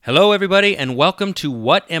Hello, everybody, and welcome to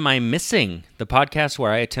What Am I Missing? The podcast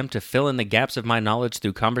where I attempt to fill in the gaps of my knowledge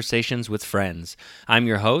through conversations with friends. I'm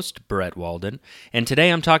your host, Brett Walden, and today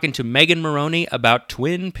I'm talking to Megan Moroney about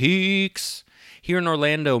Twin Peaks. Here in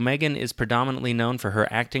Orlando, Megan is predominantly known for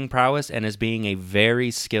her acting prowess and as being a very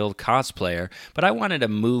skilled cosplayer, but I wanted to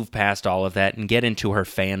move past all of that and get into her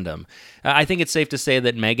fandom. I think it's safe to say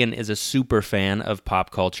that Megan is a super fan of pop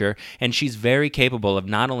culture, and she's very capable of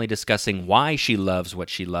not only discussing why she loves what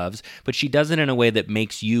she loves, but she does it in a way that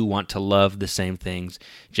makes you want to love the same things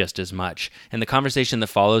just as much. And the conversation that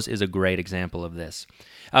follows is a great example of this.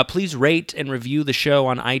 Please rate and review the show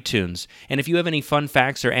on iTunes. And if you have any fun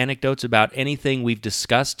facts or anecdotes about anything we've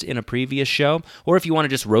discussed in a previous show, or if you want to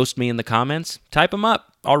just roast me in the comments, type them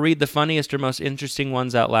up. I'll read the funniest or most interesting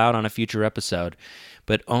ones out loud on a future episode,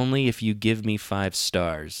 but only if you give me 5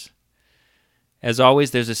 stars. As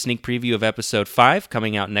always, there's a sneak preview of episode 5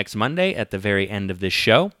 coming out next Monday at the very end of this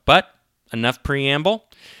show, but enough preamble.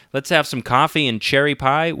 Let's have some coffee and cherry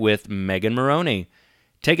pie with Megan Moroney.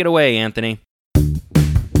 Take it away, Anthony.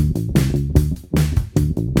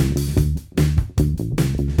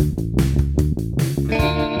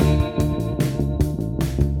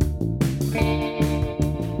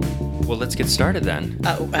 Let's get started then.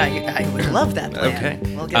 I would love that plan. Okay.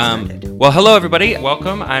 We'll get started. Well, hello, everybody.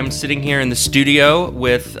 Welcome. I'm sitting here in the studio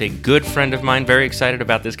with a good friend of mine, very excited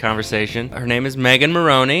about this conversation. Her name is Megan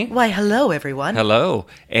Moroney. Why, hello, everyone. Hello.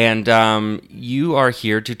 And you are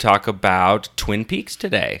here to talk about Twin Peaks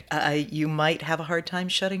today. You might have a hard time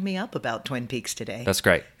shutting me up about Twin Peaks today. That's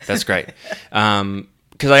great. That's great.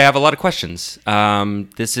 Because I have a lot of questions.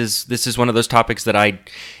 This is one of those topics that I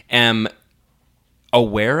am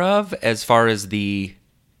aware of as far as the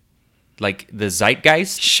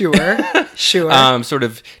zeitgeist. Sure. Sort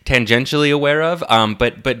of tangentially aware of,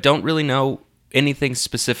 but don't really know anything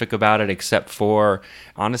specific about it except for,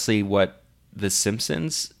 honestly, what The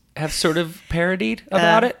Simpsons have sort of parodied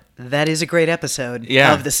about it. That is a great episode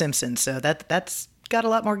of The Simpsons, so that's got a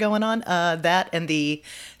lot more going on. That and the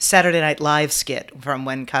Saturday Night Live skit from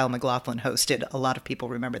when Kyle MacLachlan hosted. A lot of people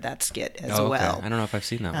remember that skit as well. I don't know if I've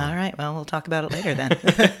seen that one. All right, well, we'll talk about it later then.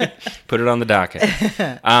 Put it on the docket.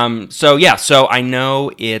 So I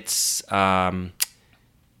know it's a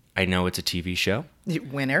TV show.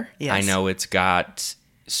 Winner, yes. I know it's got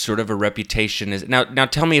sort of a reputation. Now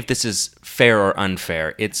tell me if this is fair or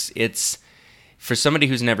unfair. It's for somebody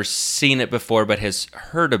who's never seen it before but has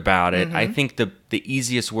heard about it, I think the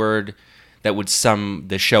easiest word that would sum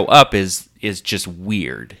the show up is just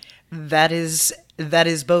weird. That is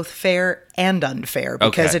both fair and unfair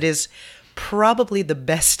because it is probably the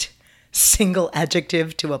best single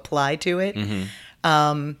adjective to apply to it.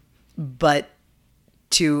 But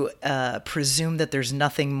to presume that there's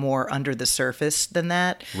nothing more under the surface than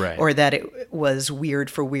that, right, or that it was weird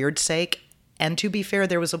for weird's sake. And to be fair,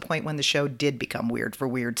 there was a point when the show did become weird for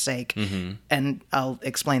weird's sake. And I'll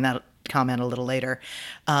explain that comment a little later.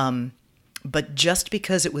 But just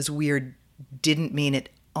because it was weird didn't mean it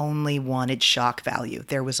only wanted shock value.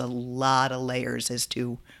 There was a lot of layers as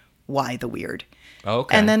to why the weird.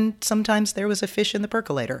 Okay. And then sometimes there was a fish in the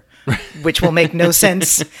percolator, which will make no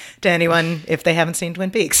sense to anyone if they haven't seen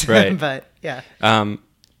Twin Peaks. Right. But, yeah.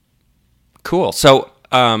 Cool. So,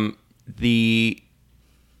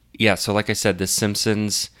 so like I said, The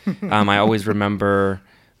Simpsons, I always remember,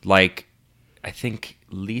 I think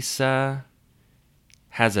Lisa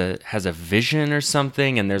has a vision or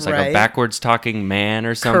something, and there's a backwards talking man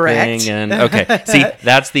or something. Correct. And okay, see,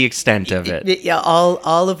 that's the extent of it. Yeah,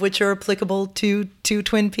 all of which are applicable to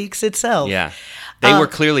Twin Peaks itself. Yeah. They were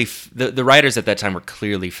clearly, the writers at that time were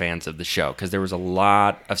clearly fans of the show, because there was a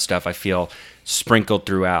lot of stuff, I feel, sprinkled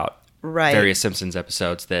throughout various Simpsons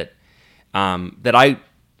episodes that I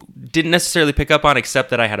didn't necessarily pick up on, except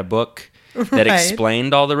that I had a book that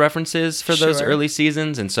explained all the references for those early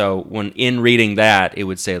seasons. And so when in reading that, it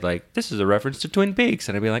would say, this is a reference to Twin Peaks.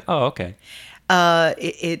 And I'd be like, oh, okay.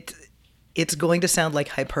 It's going to sound like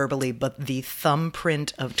hyperbole, but the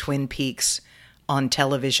thumbprint of Twin Peaks on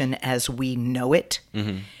television as we know it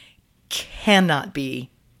cannot be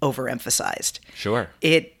overemphasized. Sure.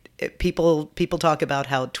 People talk about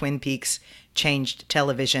how Twin Peaks changed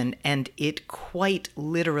television, and it quite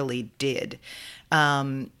literally did.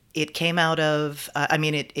 It came out of,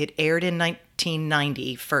 it aired in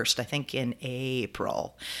 1990 first, I think in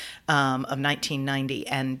April of 1990.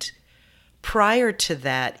 And prior to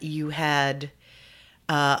that, you had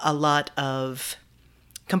a lot of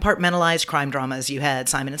compartmentalized crime dramas. You had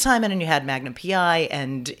Simon & Simon, and you had Magnum P.I.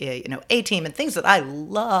 and A-Team and things that I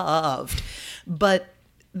loved. But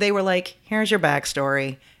they were like, here's your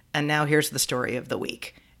backstory, and now here's the story of the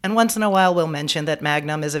week. And once in a while, we'll mention that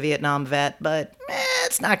Magnum is a Vietnam vet, but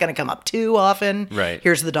it's not going to come up too often. Right.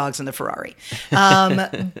 Here's the dogs and the Ferrari.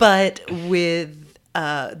 But with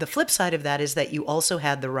the flip side of that is that you also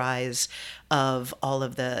had the rise of all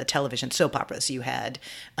of the television soap operas. You had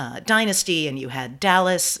Dynasty and you had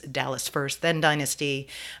Dallas first, then Dynasty.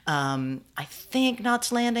 I think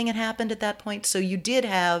Knots Landing had happened at that point. So you did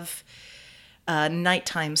have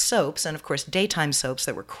nighttime soaps and, of course, daytime soaps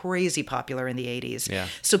that were crazy popular in the 80s. Yeah.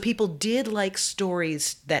 So people did like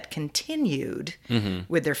stories that continued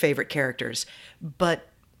with their favorite characters. But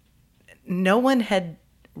no one had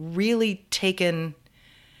really taken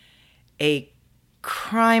a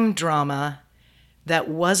crime drama that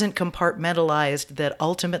wasn't compartmentalized, that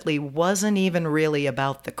ultimately wasn't even really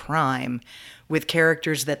about the crime, with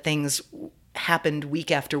characters that things happened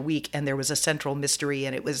week after week and there was a central mystery,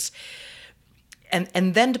 and it was...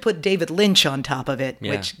 And then to put David Lynch on top of it,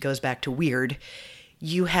 which goes back to weird,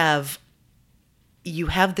 you have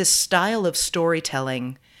this style of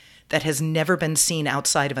storytelling that has never been seen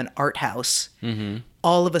outside of an art house,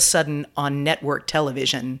 all of a sudden on network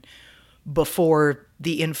television before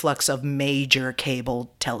the influx of major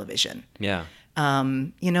cable television. Yeah.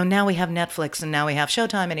 Now we have Netflix and now we have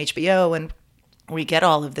Showtime and HBO and we get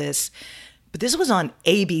all of this. But this was on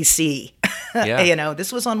ABC. Yeah.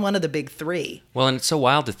 This was on one of the big three. Well, and it's so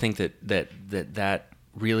wild to think that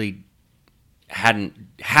really hadn't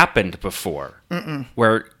happened before.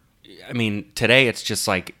 Where, I mean, today it's just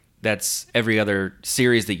like that's every other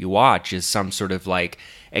series that you watch is some sort of like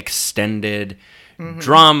extended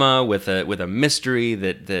drama with a mystery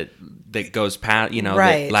that goes past,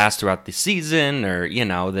 Right. that lasts throughout the season, or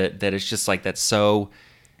that it's just like that's so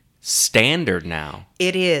standard now.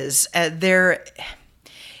 It is.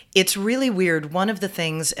 It's really weird. One of the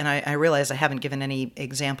things, and I realize I haven't given any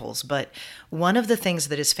examples, but one of the things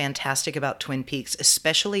that is fantastic about Twin Peaks,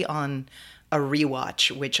 especially on a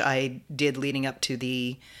rewatch, which I did leading up to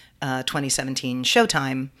the 2017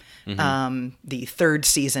 Showtime, the third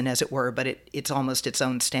season, as it were, but it's almost its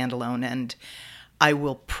own standalone. And I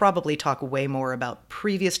will probably talk way more about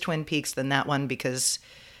previous Twin Peaks than that one, because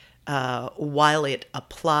while it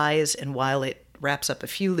applies and while it wraps up a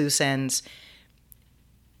few loose ends,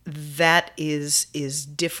 that is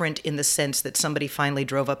different in the sense that somebody finally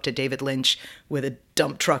drove up to David Lynch with a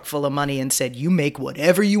dump truck full of money and said, "You make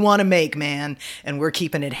whatever you want to make, man, and we're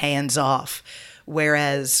keeping it hands off."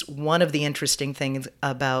 Whereas one of the interesting things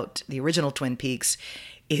about the original Twin Peaks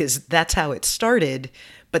is that's how it started,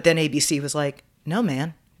 but then ABC was like, "No,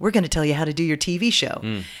 man, we're going to tell you how to do your TV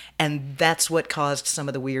show." And that's what caused some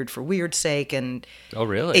of the weird for weird's sake. And Oh,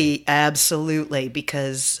 really? Absolutely,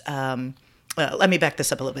 because let me back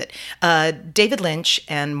this up a little bit. David Lynch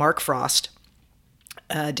and Mark Frost.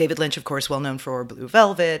 David Lynch, of course, well known for Blue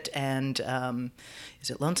Velvet and is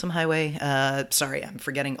it Lonesome Highway? Sorry, I'm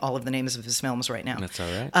forgetting all of the names of his films right now. That's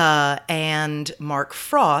all right. And Mark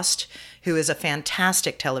Frost, who is a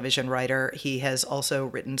fantastic television writer. He has also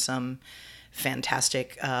written some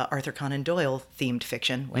fantastic Arthur Conan Doyle themed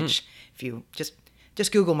fiction, which if you just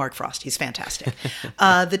Google Mark Frost, he's fantastic.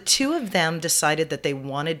 The two of them decided that they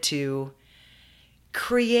wanted to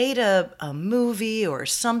create a movie or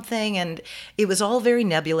something, and it was all very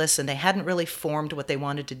nebulous, and they hadn't really formed what they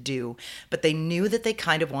wanted to do, but they knew that they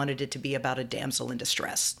kind of wanted it to be about a damsel in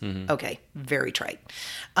distress. Okay, very trite.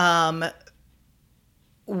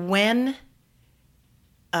 When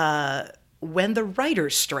the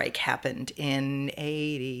writer's strike happened in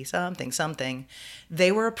 80 something,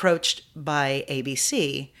 they were approached by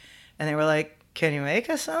ABC, and they were like, "Can you make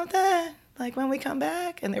us something like when we come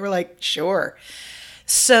back?" And they were like, "Sure."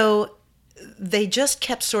 So they just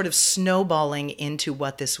kept sort of snowballing into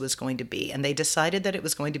what this was going to be. And they decided that it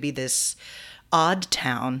was going to be this odd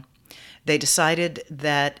town. They decided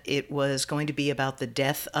that it was going to be about the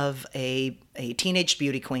death of a teenage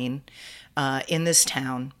beauty queen in this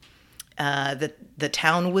town. The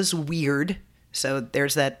town was weird. So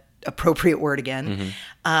there's that appropriate word again.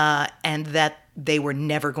 And that they were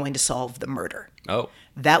never going to solve the murder. Oh.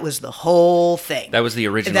 That was the whole thing. That was the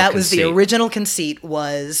original That conceit. was the original conceit,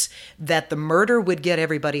 was that the murder would get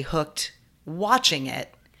everybody hooked watching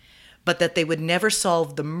it, but that they would never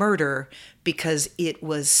solve the murder because it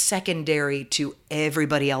was secondary to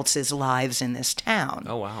everybody else's lives in this town.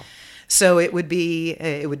 Oh, wow. So it would be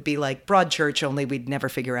like Broadchurch, only we'd never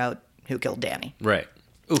figure out who killed Danny. Right.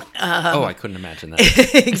 Ooh. I couldn't imagine that.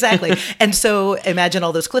 Exactly. And so imagine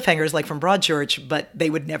all those cliffhangers like from Broadchurch, but they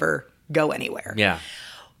would never go anywhere. Yeah.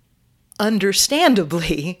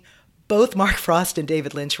 Understandably, both Mark Frost and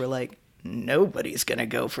David Lynch were like, "Nobody's going to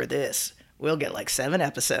go for this. We'll get like 7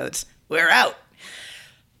 episodes. We're out."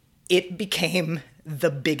 It became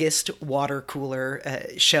the biggest water cooler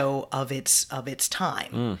show of its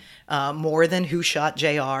time. More than Who Shot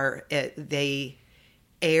JR. They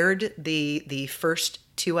aired the first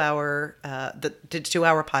 2-hour the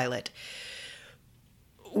 2-hour pilot,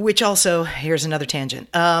 which also, here's another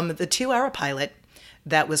tangent. The 2-hour pilot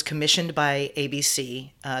that was commissioned by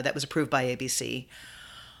ABC, that was approved by ABC,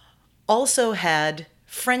 also had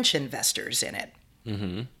French investors in it.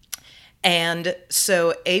 Mm-hmm. And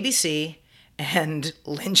so ABC and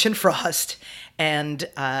Lynch and Frost and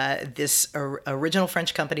this original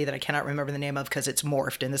French company that I cannot remember the name of because it's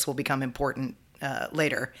morphed, and this will become important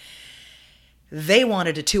later. They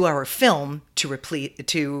wanted a 2-hour film to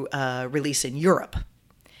release in Europe.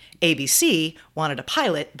 ABC wanted a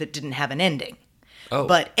pilot that didn't have an ending. Oh.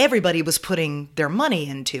 But everybody was putting their money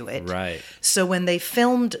into it. Right. So when they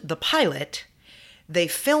filmed the pilot, they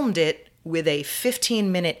filmed it with a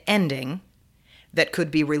 15-minute ending that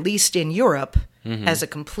could be released in Europe as a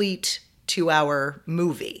complete 2-hour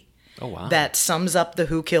movie. Oh, wow. That sums up the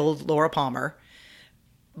Who Killed Laura Palmer,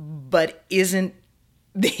 but isn't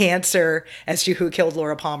the answer as to who killed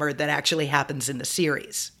Laura Palmer that actually happens in the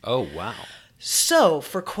series. Oh, wow. So,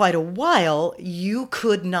 for quite a while, you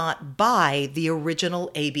could not buy the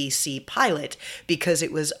original ABC pilot because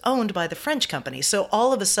it was owned by the French company. So,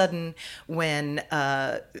 all of a sudden, when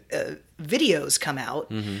videos come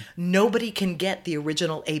out, nobody can get the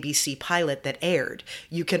original ABC pilot that aired.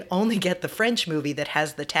 You can only get the French movie that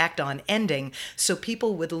has the tacked-on ending. So,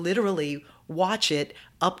 people would literally watch it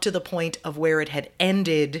up to the point of where it had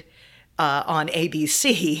ended on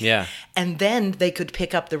ABC. Yeah. And then they could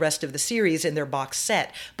pick up the rest of the series in their box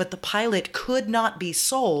set. But the pilot could not be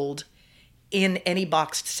sold in any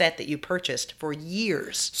boxed set that you purchased for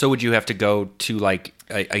years. So would you have to go to like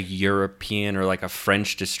a European or like a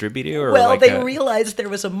French distributor? Or Well, like they realized there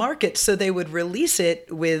was a market, so they would release it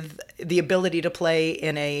with the ability to play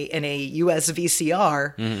in a US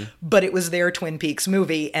VCR, but it was their Twin Peaks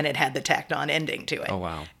movie, and it had the tacked-on ending to it. Oh,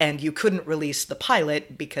 wow. And you couldn't release the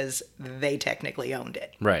pilot because they technically owned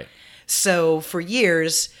it. Right. So for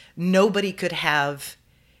years, nobody could have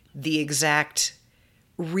the exact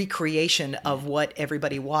recreation of what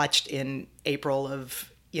everybody watched in April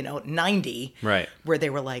of 90, Right. where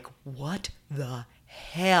they were like, what the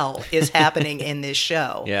hell is happening in this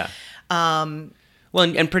show? Yeah. Well,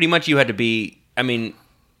 and pretty much you had to be, I mean,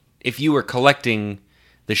 if you were collecting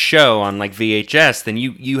the show on like VHS, then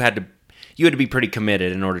you had to be pretty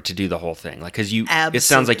committed in order to do the whole thing. Like, because it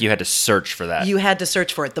sounds like you had to search for that. You had to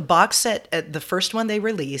search for it. The box set, the first one they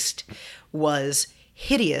released, was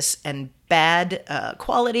hideous and bad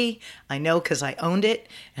quality. I know because I owned it,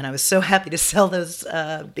 and I was so happy to sell those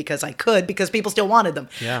because people still wanted them.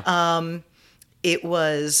 Yeah. It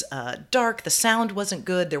was dark. The sound wasn't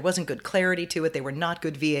good. There wasn't good clarity to it. They were not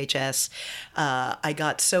good VHS. I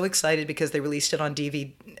got so excited because they released it on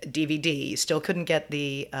DVD. You still couldn't get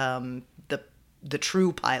the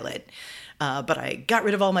true pilot. But I got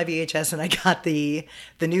rid of all my VHS and I got the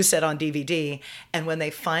new set on DVD. And when they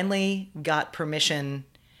finally got permission,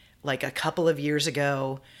 like a couple of years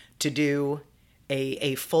ago, to do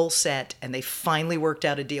a full set, and they finally worked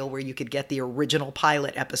out a deal where you could get the original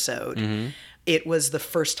pilot episode, it was the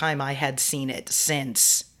first time I had seen it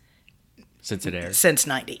since it aired. Since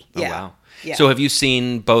 90. Oh, Yeah. wow. Yeah. So have you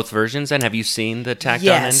seen both versions, and have you seen the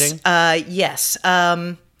tacked-on ending? Yes.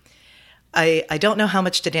 I don't know how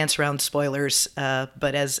much to dance around spoilers,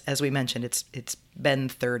 but as we mentioned, it's been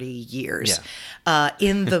 30 years. Yeah.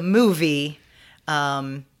 In the movie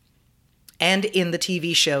and in the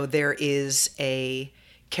TV show, there is a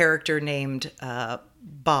character named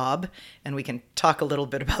Bob, and we can talk a little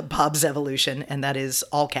bit about Bob's evolution, and that is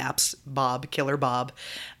all caps, Bob, Killer Bob.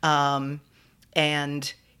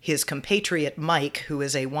 And his compatriot Mike, who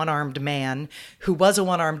is a one-armed man, who was a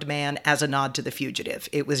one-armed man as a nod to The Fugitive.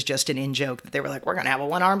 It was just an in-joke that they were like, we're going to have a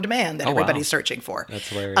one-armed man that everybody's searching for. That's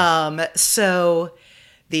hilarious. So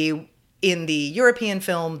in the European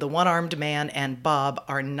film, the one-armed man and Bob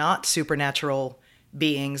are not supernatural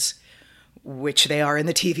beings, which they are in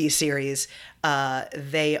the TV series.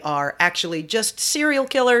 They are actually just serial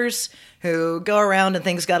killers who go around and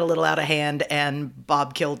things got a little out of hand, and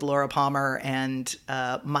Bob killed Laura Palmer, and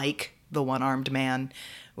Mike, the one-armed man,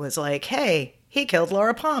 was like, hey, he killed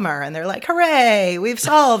Laura Palmer. And they're like, hooray, we've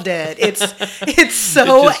solved it. It's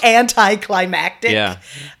so anticlimactic. Yeah.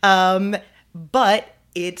 But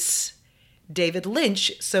it's David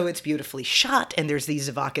Lynch, so it's beautifully shot, and there's these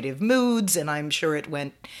evocative moods, and I'm sure it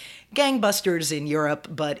went gangbusters in Europe,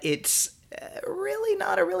 but it's really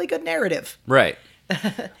not a really good narrative. Right.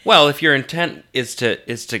 Well, if your intent is to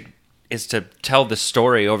tell the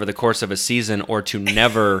story over the course of a season, or to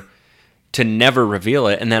never to never reveal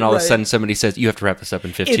it, and then all of a Right. sudden somebody says, you have to wrap this up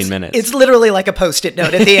in 15 minutes. It's literally like a Post-it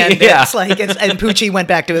note at the end. Yeah. It's like, and Poochie went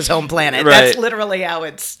back to his home planet. Right. That's literally how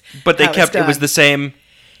it's. But they how it's kept, it done. was the same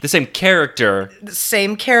character. The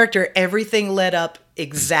same character. Everything led up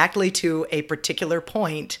exactly to a particular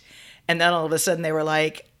point, and then all of a sudden they were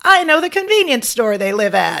like, I know the convenience store they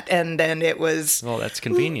live at, and then it was. Well, that's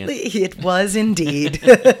convenient. It was indeed.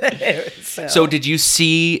 So do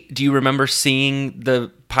you remember seeing the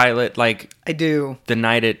pilot, like, I do. the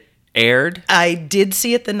night it aired? I did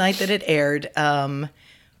see it the night that it aired.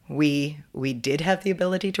 We did have the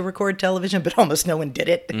ability to record television, but almost no one did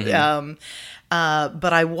it. Mm-hmm.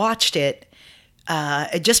 But I watched it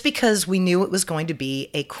just because we knew it was going to be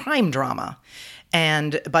a crime drama.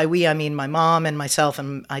 And by we, I mean my mom and myself,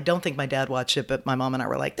 and I don't think my dad watched it, but my mom and I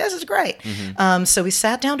were like, this is great. Mm-hmm. So we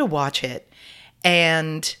sat down to watch it,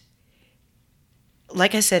 and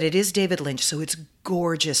like I said, it is David Lynch, so it's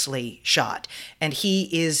gorgeously shot. And he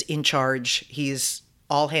is in charge. He's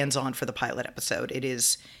all hands on for the pilot episode. It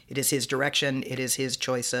is his direction. It is his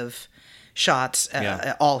choice of shots,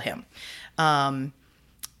 Yeah. all him.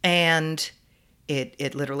 And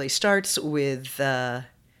it literally starts with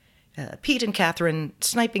Pete and Catherine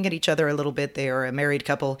sniping at each other a little bit. They are a married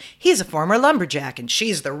couple. He's a former lumberjack, and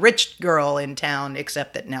she's the rich girl in town,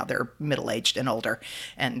 except that now they're middle-aged and older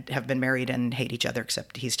and have been married and hate each other,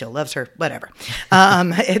 except he still loves her. Whatever.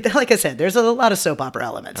 Like I said, there's a lot of soap opera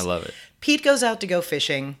elements. I love it. Pete goes out to go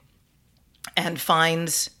fishing and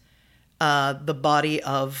finds the body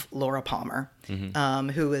of Laura Palmer,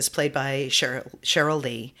 who is played by Cheryl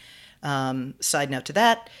Lee. Side note to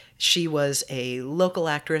that, she was a local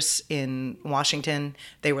actress in Washington.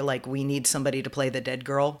 They were like, we need somebody to play the dead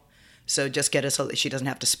girl. So just get us, she doesn't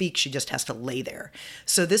have to speak, she just has to lay there.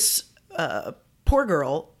 So this poor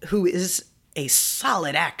girl, who is a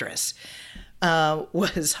solid actress,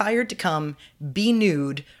 was hired to come be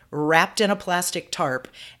nude, wrapped in a plastic tarp,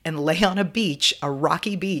 and lay on a beach, a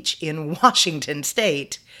rocky beach in Washington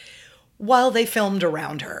State, while they filmed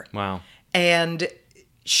around her. Wow. And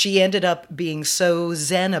she ended up being so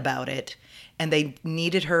zen about it, and they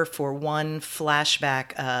needed her for one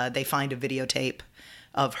flashback. They find a videotape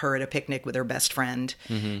of her at a picnic with her best friend,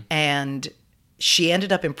 and she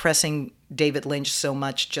ended up impressing David Lynch so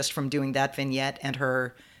much just from doing that vignette and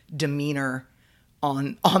her demeanor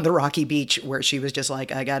on the rocky beach, where she was just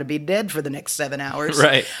like, I gotta be dead for the next 7 hours.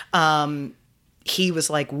 Right. He was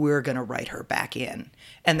like, we're going to write her back in,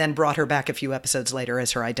 and then brought her back a few episodes later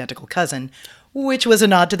as her identical cousin, which was a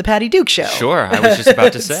nod to the Patty Duke Show. Sure, I was just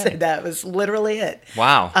about to say. That was literally it.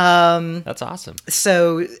 Wow. That's awesome.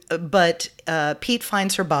 So, but Pete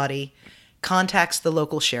finds her body, contacts the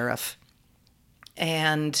local sheriff,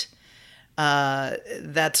 and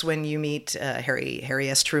that's when you meet Harry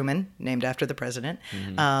S. Truman, named after the president,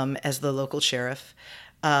 as the local sheriff.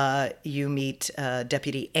 You meet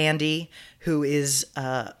Deputy Andy, who is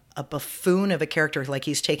a buffoon of a character. Like,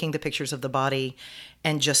 he's taking the pictures of the body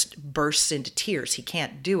and just bursts into tears. He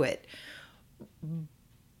can't do it.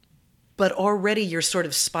 But already you're sort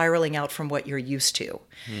of spiraling out from what you're used to,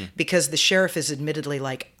 because the sheriff is admittedly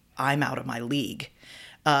like, I'm out of my league.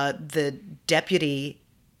 The deputy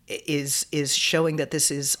is showing that this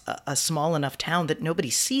is a small enough town that nobody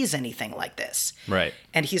sees anything like this. Right.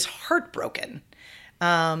 And he's heartbroken.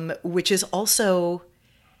 Which is also,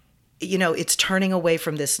 it's turning away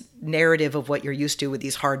from this narrative of what you're used to with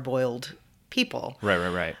these hard-boiled people.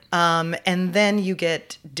 Right. And then you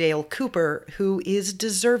get Dale Cooper, who is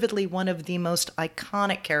deservedly one of the most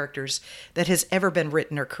iconic characters that has ever been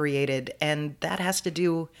written or created, and that has to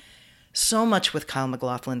do so much with Kyle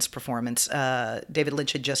MacLachlan's performance. David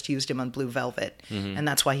Lynch had just used him on Blue Velvet, and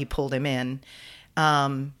that's why he pulled him in.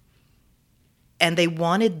 And they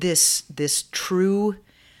wanted this true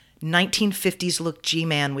 1950s look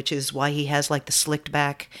G-Man, which is why he has like the slicked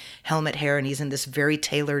back helmet hair, and he's in this very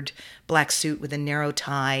tailored black suit with a narrow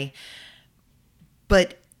tie.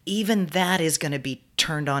 But even that is going to be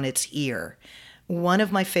turned on its ear. One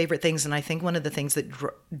of my favorite things, and I think one of the things that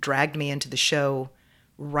dragged me into the show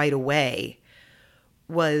right away,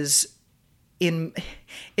 was in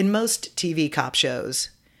most TV cop shows,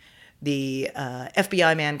 the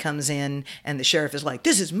FBI man comes in and the sheriff is like,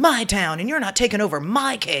 this is my town and you're not taking over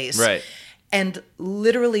my case. Right. And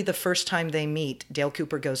literally the first time they meet, Dale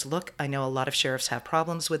Cooper goes, look, I know a lot of sheriffs have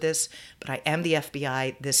problems with this, but I am the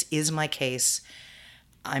FBI. This is my case.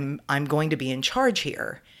 I'm going to be in charge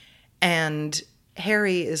here. And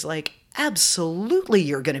Harry is like, absolutely,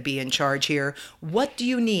 you're going to be in charge here. What do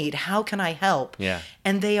you need? How can I help? Yeah.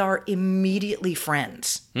 And they are immediately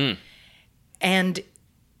friends. And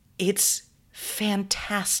it's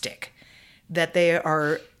fantastic that they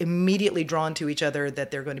are immediately drawn to each other,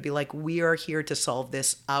 that they're going to be like, we are here to solve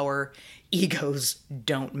this. Our egos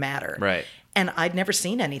don't matter. Right. And I'd never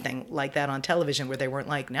seen anything like that on television where they weren't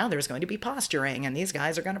like, now there's going to be posturing and these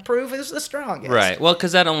guys are going to prove who's the strongest. Right. Well,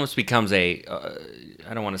 because that almost becomes I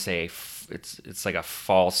don't want to say it's like a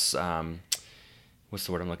false, what's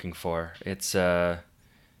the word I'm looking for? It's,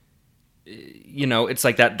 it's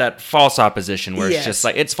like that false opposition where it's just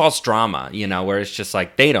like, it's false drama, where it's just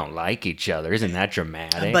like, they don't like each other. Isn't that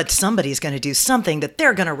dramatic? But somebody's going to do something that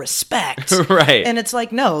they're going to respect. Right. And it's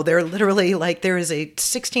like, no, they're literally like, there is a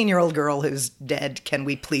 16-year-old girl who's dead. Can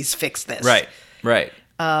we please fix this? Right. Right.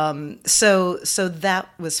 So that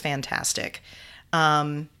was fantastic.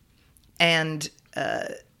 And in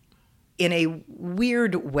a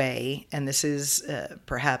weird way, and this is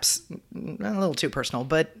perhaps a little too personal,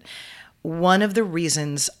 but one of the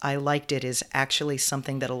reasons I liked it is actually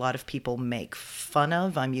something that a lot of people make fun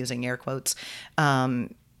of. I'm using air quotes.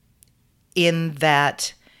 In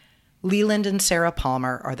that Leland and Sarah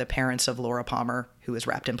Palmer are the parents of Laura Palmer, who is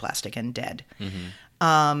wrapped in plastic and dead.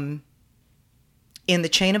 Mm-hmm. In the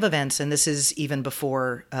chain of events, and this is even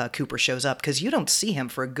before Cooper shows up, because you don't see him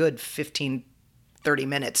for a good 15, 30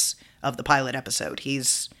 minutes of the pilot episode.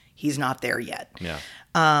 He's not there yet. Yeah.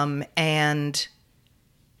 And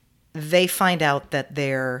they find out that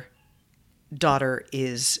their daughter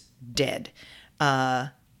is dead.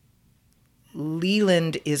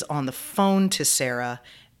 Leland is on the phone to Sarah,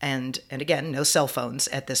 and again, no cell phones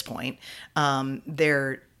at this point.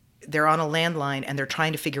 They're on a landline, and they're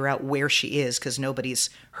trying to figure out where she is because nobody's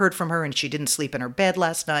heard from her, and she didn't sleep in her bed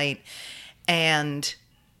last night. And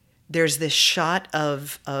there's this shot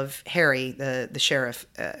of Harry, the sheriff,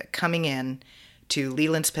 coming in to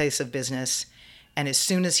Leland's place of business, and as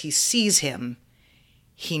soon as he sees him,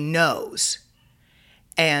 he knows.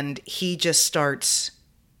 And he just starts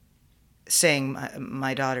saying,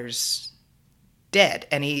 my daughter's dead.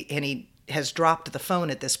 And he has dropped the phone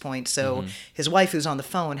at this point, so his wife, who's on the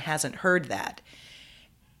phone, hasn't heard that.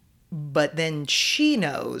 But then she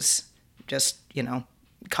knows, just,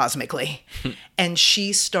 cosmically, and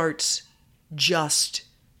she starts just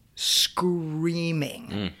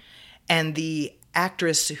screaming. And the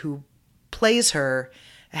actress who plays her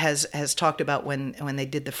has talked about when they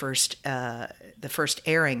did the first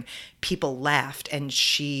airing, people laughed, and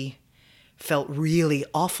she felt really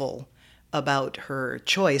awful about her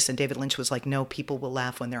choice. And David Lynch was like, no, people will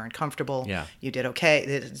laugh when they're uncomfortable. Yeah. You did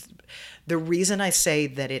okay. The reason I say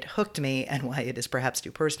that it hooked me, and why it is perhaps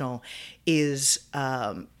too personal, is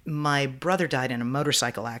my brother died in a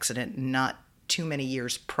motorcycle accident not too many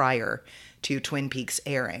years prior to Twin Peaks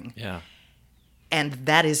airing. Yeah. And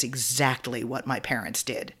that is exactly what my parents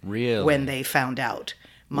did. Really? When they found out.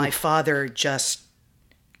 My father just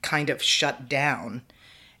kind of shut down,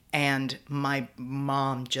 and my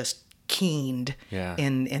mom just keened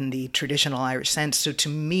in the traditional Irish sense. So to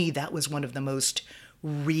me, that was one of the most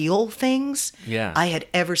real things I had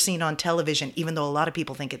ever seen on television, even though a lot of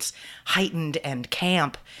people think it's heightened and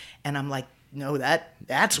camp. And I'm like, no,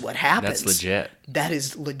 that's what happens. That's legit. That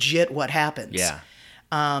is legit what happens. Yeah.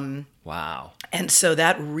 Wow. And so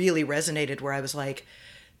that really resonated, where I was like,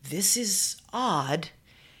 this is odd.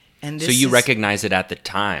 And this so you recognize it at the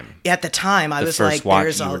time? At the time, I was like,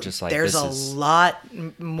 there's a lot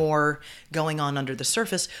more going on under the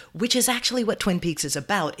surface, which is actually what Twin Peaks is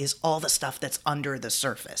about, is all the stuff that's under the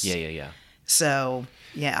surface. Yeah. So,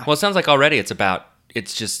 yeah. Well, it sounds like already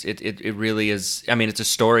it really is, I mean, it's a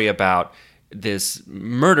story about this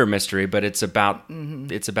murder mystery, but it's about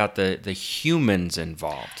the humans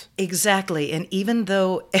involved. Exactly. And even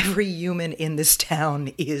though every human in this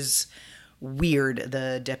town is weird,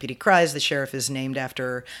 the deputy cries, the sheriff is named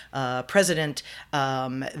after president,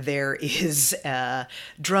 there is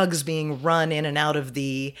drugs being run in and out of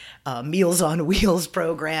the Meals on Wheels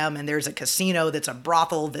program, and there's a casino that's a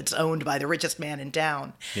brothel that's owned by the richest man in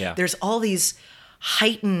town. Yeah. There's all these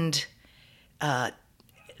heightened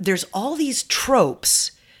there's all these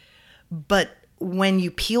tropes, but when you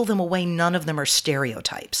peel them away, none of them are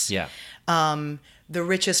stereotypes. Yeah. The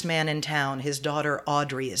richest man in town, his daughter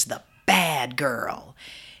Audrey, is the bad girl.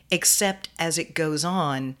 Except as it goes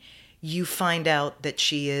on, you find out that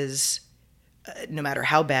she is, no matter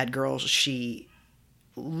how bad girl she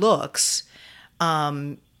looks,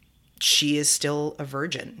 she is still a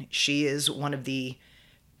virgin. She is one of the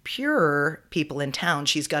pure people in town.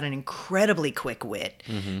 She's got an incredibly quick wit.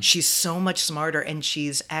 Mm-hmm. She's so much smarter, and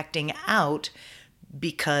she's acting out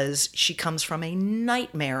because she comes from a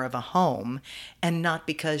nightmare of a home, and not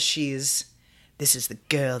because this is the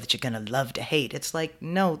girl that you're going to love to hate. It's like,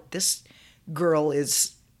 no, this girl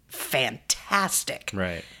is fantastic.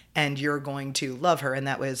 Right. and you're going to love her. And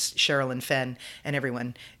that was Sherilyn Fenn, and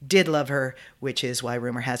everyone did love her, which is why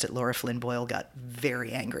rumor has it Laura Flynn Boyle got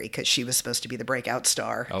very angry because she was supposed to be the breakout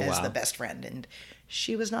star as the best friend, and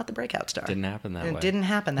she was not the breakout star. Didn't happen that way. It didn't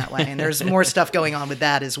happen that way, and there's more stuff going on with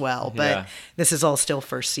that as well. But this is all still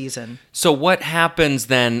first season. So what happens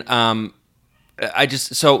then?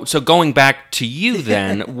 So going back to you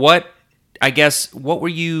then, what were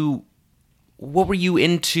you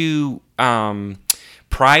into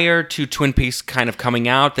prior to Twin Peaks kind of coming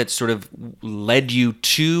out that sort of led you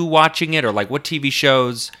to watching it, or like what TV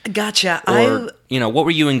shows? Gotcha. Or what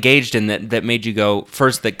were you engaged in that made you go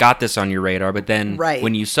first, that got this on your radar, but then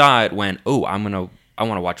when you saw it went, oh, I want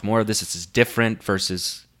to watch more of this. This is different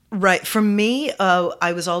versus. Right. For me,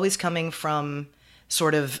 I was always coming from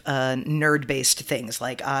sort of nerd-based things.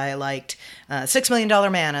 Like I liked $6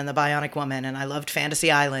 Million Man and The Bionic Woman, and I loved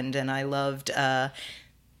Fantasy Island, and I loved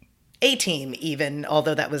A-Team even,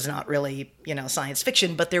 although that was not really, science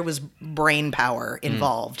fiction, but there was brain power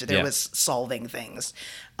involved. There was solving things.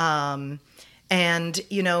 And,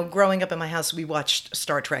 growing up in my house, we watched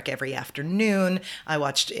Star Trek every afternoon. I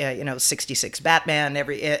watched, 66 Batman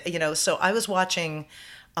so I was watching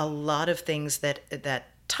a lot of things that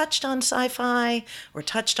touched on sci-fi or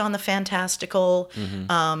touched on the fantastical.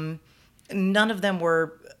 None of them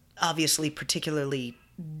were obviously particularly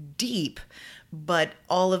deep, but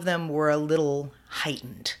all of them were a little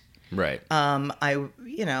heightened. Right. I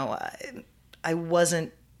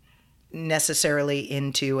wasn't necessarily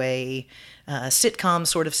into a sitcom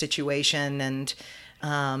sort of situation, and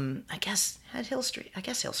I guess Hill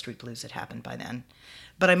Street Blues had happened by then.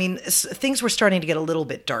 But I mean, things were starting to get a little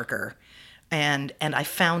bit darker. And I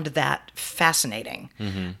found that fascinating.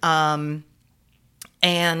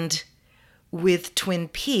 And with Twin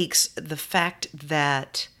Peaks, the fact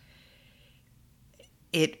that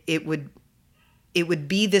it would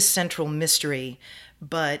be this central mystery,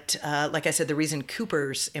 but like I said, the reason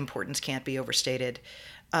Cooper's importance can't be overstated.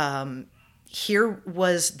 Here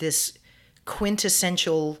was this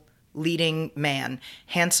quintessential leading man,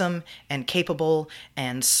 handsome and capable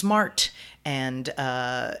and smart and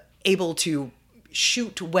able to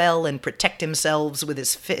shoot well and protect himself with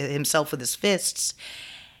his fists.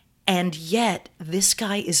 And yet this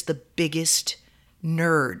guy is the biggest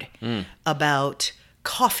nerd about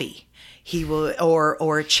coffee. He will,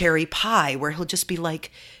 or cherry pie, where he'll just be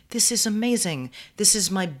like, this is amazing. This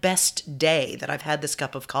is my best day that I've had this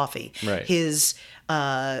cup of coffee. Right. His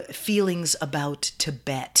feelings about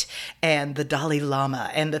Tibet and the Dalai Lama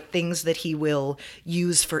and the things that he will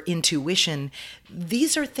use for intuition.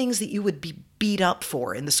 These are things that you would be beat up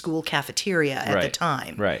for in the school cafeteria at the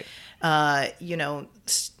time. Right.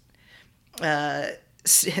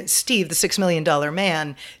 Steve, the $6 Million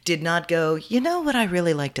Man, did not go, what I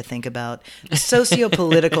really like to think about? The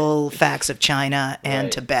socio-political facts of China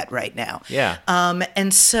and Tibet right now. Yeah.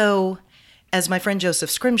 And so, as my friend Joseph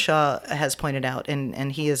Scrimshaw has pointed out,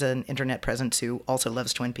 and he is an internet presence who also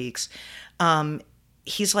loves Twin Peaks,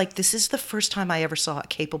 he's like, this is the first time I ever saw a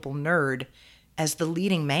capable nerd as the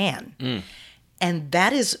leading man. And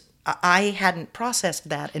that is, I hadn't processed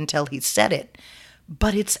that until he said it.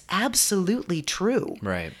 But it's absolutely true.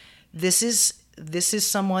 Right. This is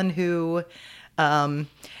someone who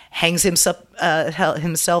hangs himself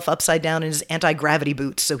upside down in his anti-gravity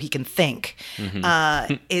boots so he can think.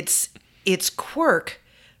 It's quirk,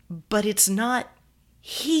 but it's not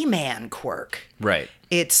He-Man quirk. Right.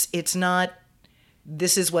 It's not.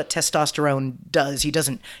 This is what testosterone does. He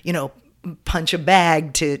doesn't, punch a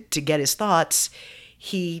bag to get his thoughts.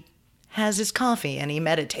 He has his coffee and he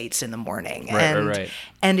meditates in the morning. Right.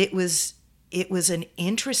 And it was an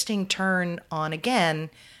interesting turn on, again,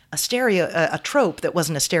 a trope that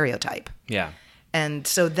wasn't a stereotype. Yeah. And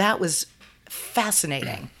so that was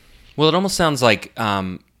fascinating. Well, it almost sounds like,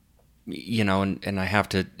 and I have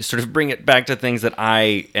to sort of bring it back to things that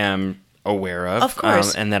I am aware of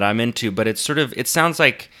course. And that I'm into, but it sounds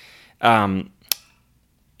like, in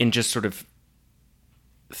just sort of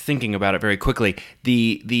thinking about it very quickly,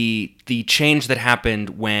 the change that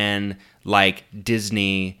happened when like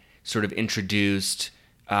Disney sort of introduced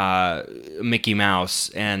Mickey Mouse,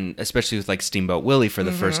 and especially with like Steamboat Willie for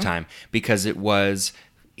the first time, because it was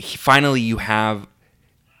finally you have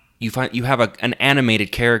an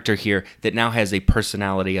animated character here that now has a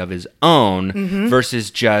personality of his own versus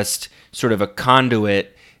just sort of a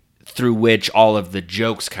conduit through which all of the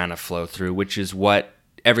jokes kind of flow through, which is what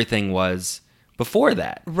everything was before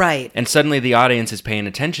that. Right. And suddenly the audience is paying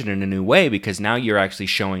attention in a new way because now you're actually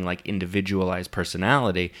showing like individualized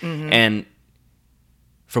personality. And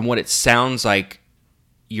from what it sounds like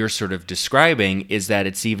you're sort of describing is that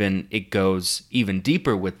it goes even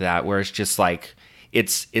deeper with that, where it's just like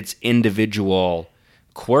it's individual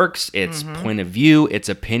quirks, it's point of view, it's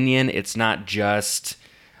opinion. It's not just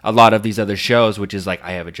a lot of these other shows, which is like,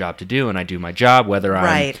 I have a job to do and I do my job, whether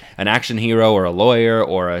I'm an action hero or a lawyer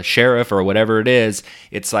or a sheriff or whatever it is.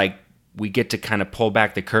 It's like we get to kind of pull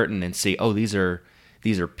back the curtain and see, oh, these are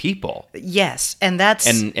people. Yes, and that's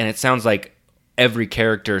and it sounds like every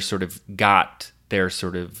character sort of got their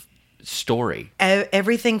sort of story.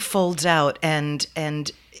 Everything folds out, and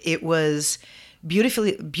it was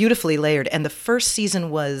beautifully layered. And the first season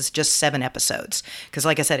was just 7 episodes because,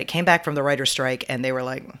 like I said, it came back from the writer's strike, and they were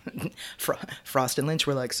like, Frost and Lynch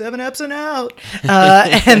were like 7 episodes and out,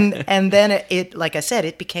 and then it, like I said,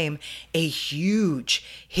 it became a huge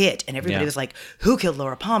hit, and everybody was like, "Who killed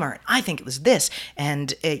Laura Palmer?" And I think it was this,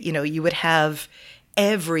 and you would have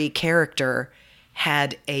every character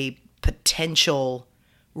had a potential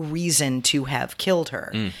reason to have killed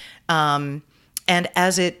her, and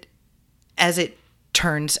as it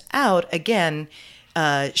turns out, again,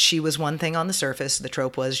 she was one thing on the surface. The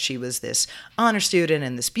trope was she was this honor student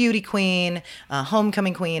and this beauty queen,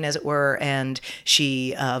 homecoming queen, as it were, and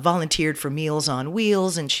she volunteered for Meals on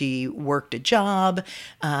Wheels, and she worked a job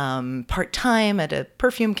part-time at a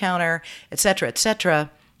perfume counter, etc.,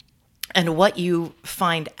 etc. And what you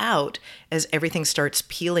find out as everything starts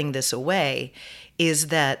peeling this away is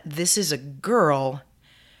that this is a girl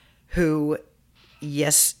who,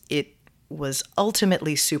 yes, it was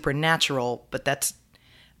ultimately supernatural, but that's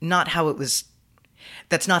not how it was.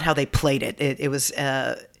 That's not how they played it. It was,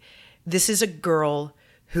 this is a girl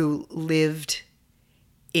who lived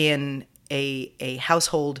in a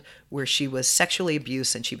household where she was sexually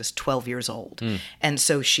abused and she was 12 years old. And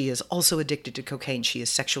so she is also addicted to cocaine. She is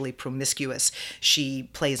sexually promiscuous. She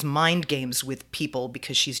plays mind games with people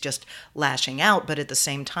because she's just lashing out. But at the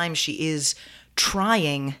same time, she is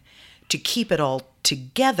trying to keep it all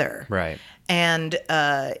together. Right. And,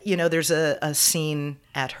 there's a scene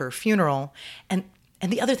at her funeral. And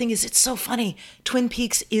the other thing is, it's so funny. Twin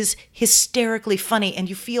Peaks is hysterically funny, and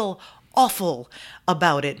you feel awful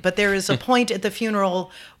about it. But there is a point at the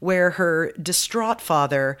funeral where her distraught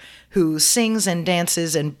father, who sings and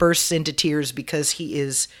dances and bursts into tears because he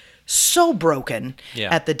is so broken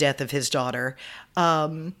at the death of his daughter,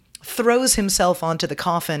 throws himself onto the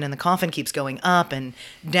coffin, and the coffin keeps going up and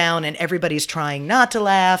down, and everybody's trying not to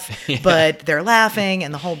laugh, but they're laughing,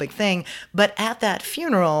 and the whole big thing. But at that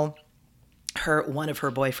funeral, one of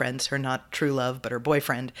her boyfriends, her not true love, but her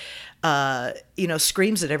boyfriend,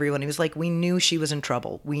 screams at everyone. He was like, "We knew she was in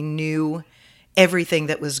trouble. We knew everything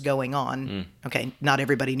that was going on." Okay, not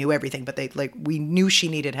everybody knew everything, but we knew she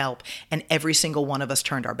needed help, and every single one of us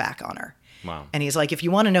turned our back on her. Wow. And he's like, if you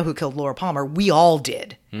want to know who killed Laura Palmer, we all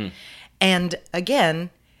did. And again,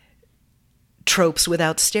 tropes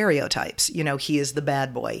without stereotypes. He is the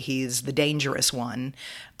bad boy. He's the dangerous one.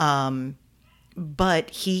 But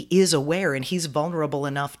he is aware, and he's vulnerable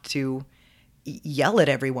enough to yell at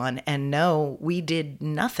everyone and know we did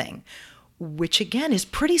nothing, which again is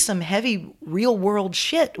pretty some heavy real world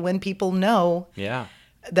shit when people know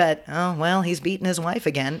that, oh, well, he's beating his wife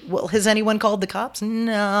again. Well, has anyone called the cops?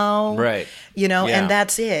 No. Right. And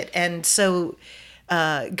that's it. And so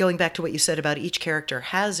going back to what you said about each character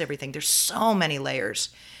has everything. There's so many layers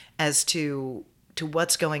as to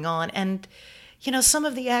what's going on. And, some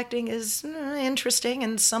of the acting is interesting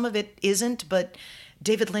and some of it isn't, but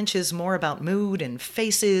David Lynch is more about mood and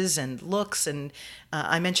faces and looks. And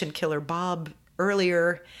I mentioned Killer Bob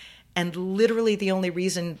earlier, and literally the only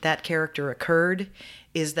reason that character occurred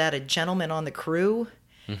is that a gentleman on the crew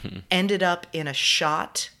ended up in a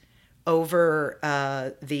shot over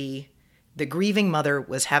the grieving mother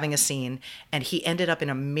was having a scene, and he ended up in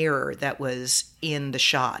a mirror that was in the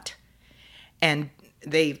shot. And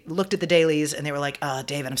they looked at the dailies and they were like,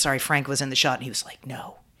 David, I'm sorry, Frank was in the shot. And he was like,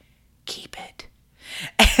 no, keep it.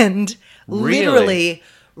 And literally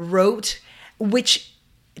wrote, which,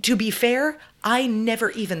 to be fair, I never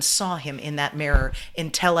even saw him in that mirror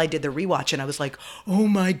until I did the rewatch. And I was like, oh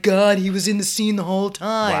my God, he was in the scene the whole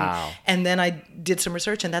time. Wow. And then I did some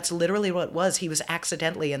research, and that's literally what it was. He was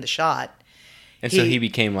accidentally in the shot. And so he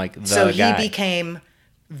became like the guy. So he became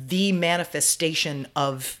the manifestation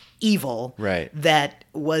of evil. Right. That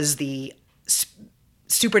was the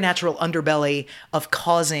supernatural underbelly of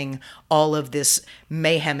causing all of this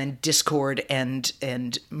mayhem and discord and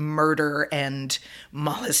murder and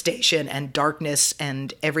molestation and darkness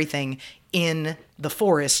and everything in the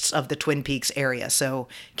forests of the Twin Peaks area. So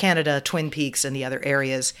Canada, Twin Peaks, and the other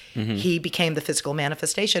areas. He became the physical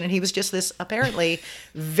manifestation, and he was just this apparently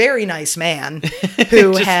very nice man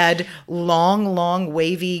who had long,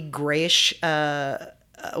 wavy, grayish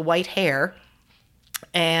white hair,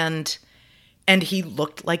 and he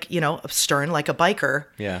looked like, stern like a biker.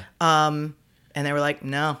 Yeah. And they were like,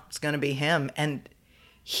 no, it's going to be him. And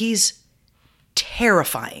he's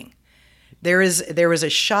terrifying. There was a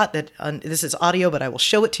shot that, this is audio, but I will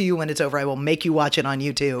show it to you when it's over. I will make you watch it on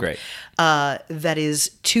YouTube. Great. That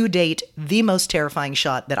is, to date, the most terrifying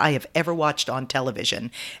shot that I have ever watched on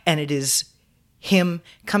television. And it is him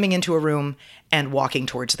coming into a room and walking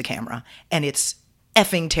towards the camera. And it's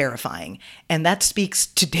effing terrifying. And that speaks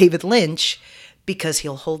to David Lynch, because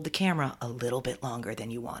he'll hold the camera a little bit longer than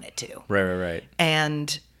you want it to. Right.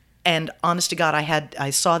 And honest to God, I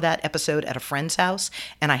saw that episode at a friend's house,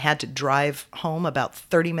 and I had to drive home about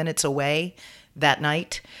 30 minutes away that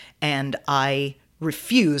night, and I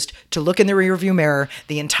refused to look in the rearview mirror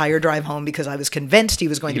the entire drive home because I was convinced he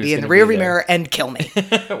was going to be in the rearview mirror and kill me.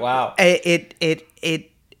 Wow.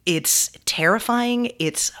 It's terrifying.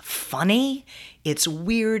 It's funny. It's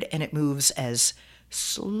weird, and it moves as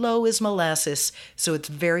slow as molasses. So it's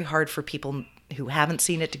very hard for people who haven't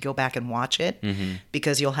seen it to go back and watch it,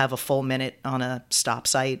 because you'll have a full minute on a stop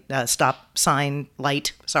sign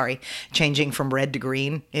light, changing from red to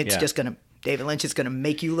green. It's just David Lynch is going to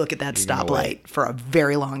make you look at that stoplight for a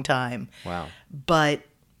very long time. Wow. But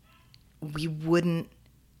we wouldn't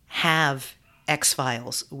have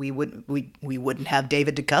X-Files. We wouldn't have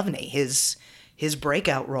David Duchovny. His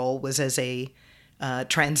breakout role was as a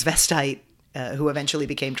transvestite who eventually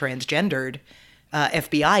became transgendered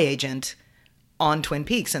FBI agent on Twin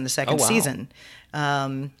Peaks in the second season.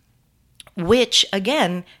 Which,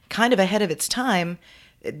 again, kind of ahead of its time.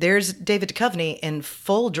 There's David Duchovny in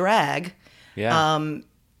full drag,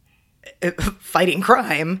 fighting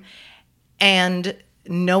crime, and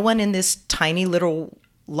no one in this tiny little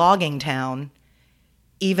logging town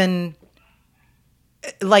even,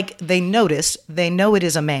 they notice, they know it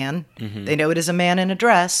is a man, they know it is a man in a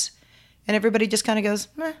dress, and everybody just kind of goes,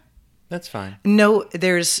 meh. That's fine. No,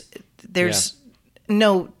 there's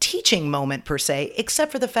no teaching moment per se,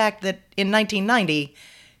 except for the fact that in 1990,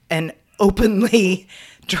 an openly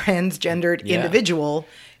transgendered individual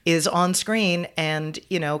is on screen, and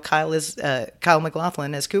Kyle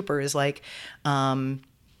MacLachlan as Cooper is like,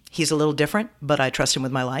 he's a little different, but I trust him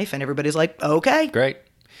with my life, and everybody's like, okay, great.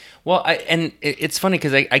 Well, it's funny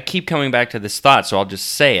because I keep coming back to this thought, so I'll just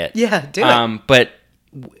say it. Yeah, do it. But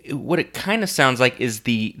what it kind of sounds like is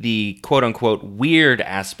the quote-unquote weird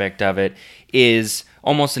aspect of it is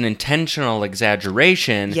almost an intentional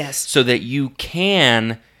exaggeration, so that you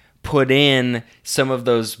can put in some of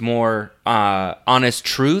those more honest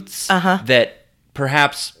truths that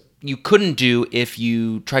perhaps you couldn't do if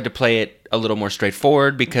you tried to play it a little more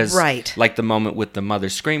straightforward, because like the moment with the mother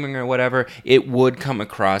screaming or whatever, it would come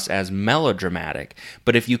across as melodramatic.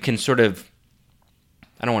 But if you can sort of,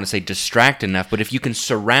 I don't want to say distract enough, but if you can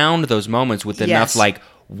surround those moments with enough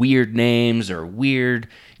weird names or weird,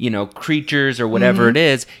 creatures or whatever it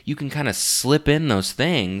is, you can kind of slip in those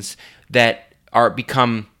things that are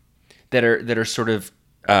sort of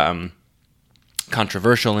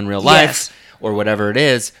controversial in real life or whatever it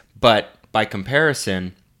is, but by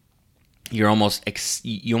comparison, you almost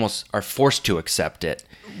are forced to accept it.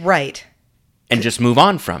 Right. And just move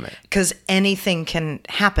on from it. Because anything can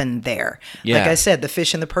happen there. Yeah. Like I said, the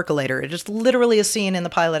fish in the percolator. It is literally a scene in the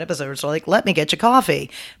pilot episode. It's like, let me get you coffee.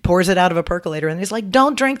 Pours it out of a percolator. And he's like,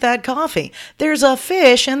 don't drink that coffee. There's a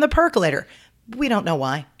fish in the percolator. We don't know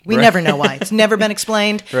why. We never know why. It's never been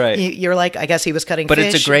explained. Right. You're like, I guess he was cutting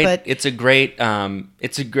fish. But it's a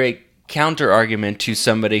great counter argument to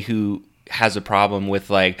somebody who has a problem with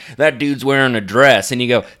that dude's wearing a dress, and you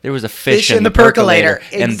go, there was a fish in the percolator.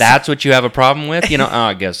 And that's what you have a problem with?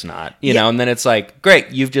 I guess not. You know, and then it's like,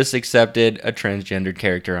 great, you've just accepted a transgendered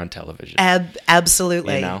character on television.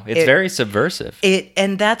 Absolutely. It's very subversive.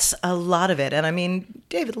 And that's a lot of it. And I mean,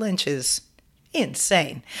 David Lynch is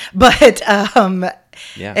insane, but I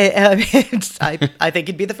think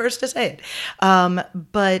he'd be the first to say it.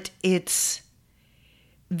 But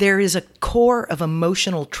there is a core of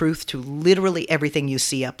emotional truth to literally everything you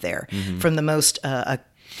see up there, from the most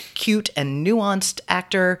acute and nuanced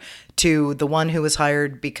actor to the one who was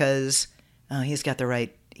hired because he's got the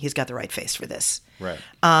right face for this. Right.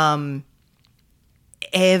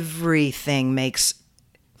 Everything makes.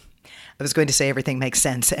 I was going to say everything makes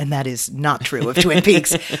sense, and that is not true of Twin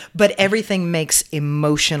Peaks. But everything makes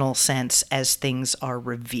emotional sense as things are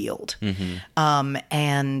revealed,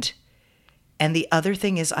 and And the other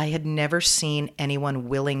thing is, I had never seen anyone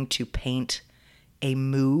willing to paint a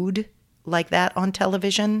mood like that on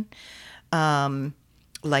television.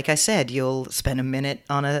 Like I said, you'll spend a minute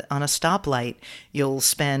on a stoplight. You'll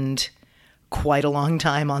spend quite a long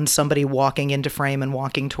time on somebody walking into frame and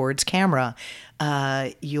walking towards camera.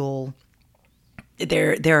 There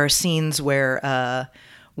are scenes where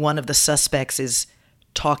one of the suspects is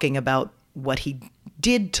talking about what he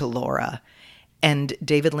did to Laura, and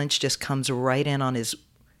David Lynch just comes right in on his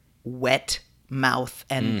wet mouth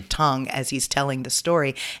and tongue as he's telling the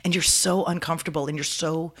story, and you're so uncomfortable and you're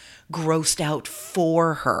so grossed out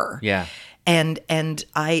for her. Yeah. And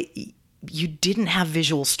you didn't have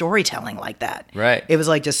visual storytelling like that. Right. It was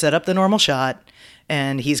like, just set up the normal shot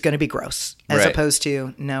and he's going to be gross, as Right. opposed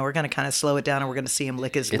to, no, we're going to kind of slow it down and we're going to see him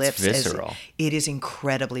lick his lips. Visceral. It is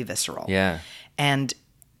incredibly visceral. Yeah. And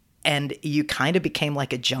you kind of became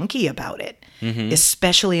like a junkie about it,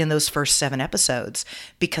 especially in those first 7 episodes,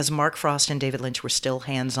 because Mark Frost and David Lynch were still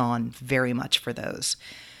hands-on very much for those.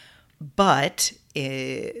 But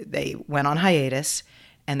they went on hiatus,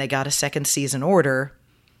 and they got a second season order,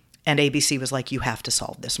 and ABC was like, you have to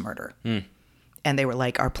solve this murder. And they were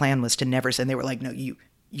like, our plan was to never... And they were like, no,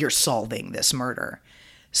 you're solving this murder.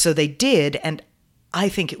 So they did, and I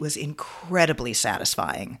think it was incredibly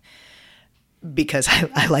satisfying, because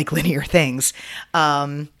I like linear things.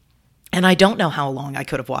 And I don't know how long I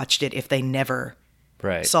could have watched it if they never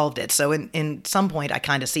solved it. So in some point, I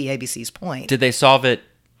kind of see ABC's point. Did they solve it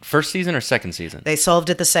first season or second season? They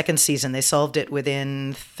solved it the second season. They solved it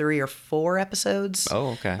within 3 or 4 episodes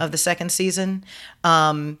of the second season.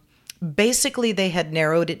 Basically, they had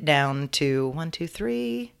narrowed it down to 1, 2,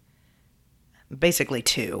 3, basically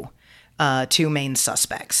 2 main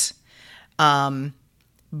suspects.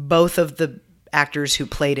 Both of the actors who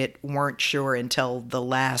played it weren't sure until the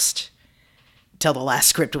last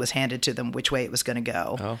script was handed to them which way it was going to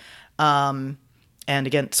go. And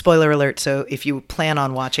again, spoiler alert, so if you plan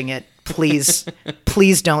on watching it, please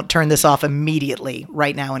don't turn this off immediately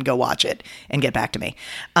right now and go watch it and get back to me.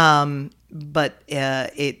 But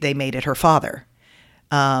they made it her father.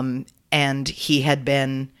 And he had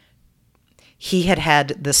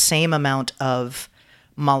had the same amount of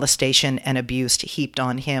molestation and abuse heaped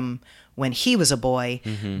on him when he was a boy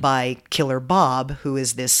by Killer Bob, who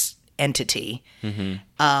is this entity.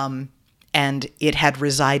 And it had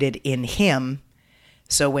resided in him.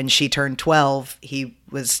 So when she turned 12, he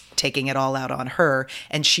was taking it all out on her,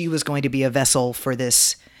 and she was going to be a vessel for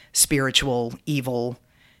this spiritual evil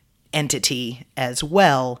entity as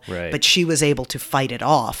well. Right. But she was able to fight it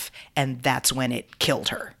off, and that's when it killed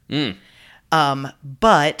her.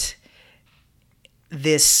 But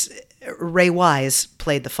this Ray Wise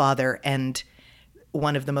played the father, and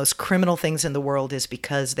one of the most criminal things in the world is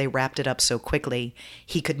because they wrapped it up so quickly,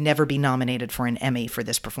 he could never be nominated for an Emmy for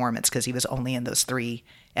this performance because he was only in those 3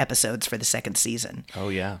 episodes for the second season. Oh,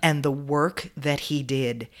 yeah. And the work that he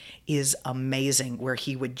did is amazing, where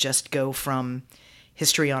he would just go from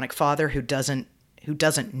histrionic father who doesn't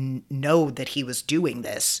know that he was doing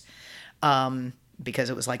this, because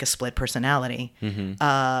it was like a split personality,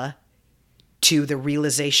 to the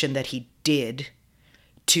realization that he did,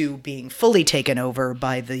 to being fully taken over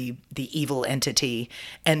by the evil entity,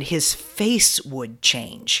 and his face would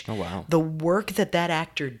change. Oh, wow. The work that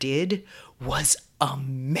actor did was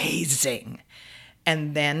amazing.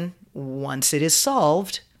 And then once it is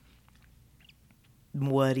solved,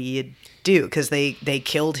 what do you do? Because they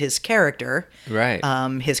killed his character. Right.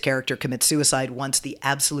 His character commits suicide once the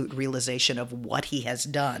absolute realization of what he has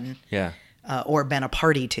done, or been a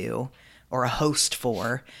party to, or a host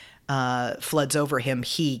for, floods over him.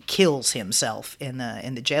 He kills himself in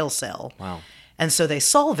the jail cell. Wow. And so they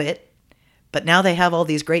solve it, but now they have all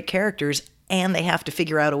these great characters, and they have to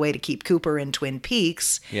figure out a way to keep Cooper in Twin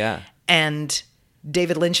Peaks. Yeah. And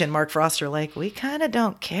David Lynch and Mark Frost are like, we kind of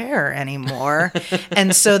don't care anymore.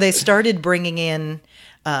 And so they started bringing in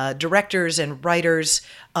directors and writers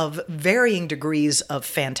of varying degrees of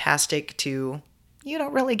fantastic to, you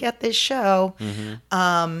don't really get this show.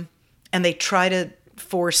 And they try to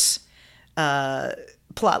force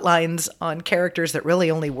plot lines on characters that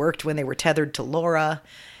really only worked when they were tethered to Laura,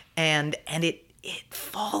 and it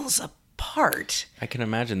falls apart. I can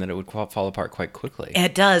imagine that it would fall apart quite quickly.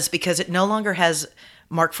 It does, because it no longer has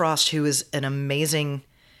Mark Frost, who is an amazing...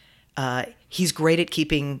 he's great at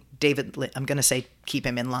keeping I'm going to say keep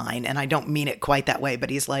him in line, and I don't mean it quite that way, but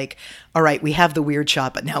he's like, all right, we have the weird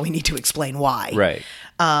shot, but now we need to explain why. Right.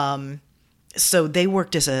 So they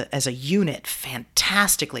worked as a unit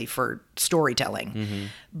fantastically for storytelling.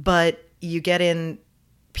 But you get in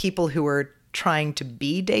people who are trying to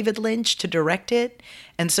be David Lynch to direct it.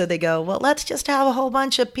 And so they go, well, let's just have a whole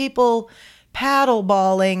bunch of people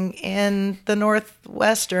paddleballing in the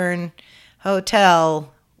Northwestern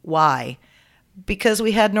Hotel. Why? Because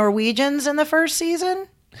we had Norwegians in the first season?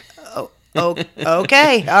 Oh,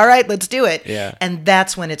 okay. All right, let's do it. Yeah. And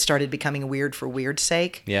that's when it started becoming weird for weird's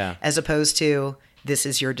sake. Yeah. As opposed to, this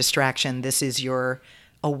is your distraction. This is your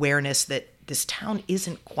awareness that this town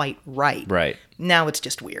isn't quite right. Right. Now it's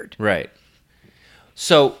just weird. Right.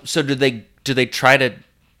 So do they try to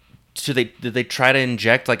did they try to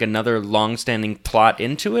inject like another long-standing plot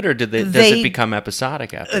into it, or does it become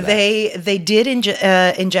episodic after that? They did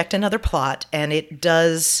inject another plot, and it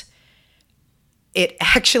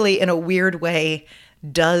actually in a weird way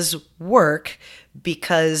does work,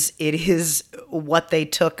 because it is what they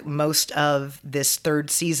took most of this third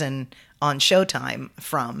season on Showtime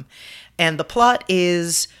from. And the plot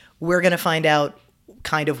is, we're going to find out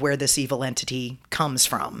kind of where this evil entity comes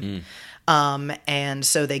from. And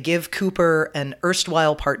so they give Cooper an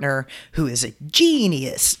erstwhile partner who is a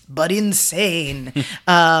genius but insane,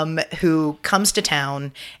 who comes to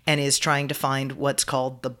town and is trying to find what's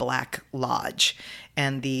called the Black Lodge.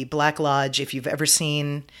 And the Black Lodge, if you've ever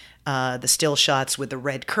seen the still shots with the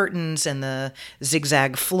red curtains and the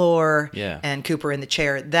zigzag floor, and Cooper in the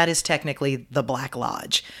chair, that is technically the Black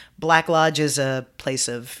Lodge. Black Lodge is a place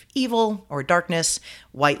of evil or darkness.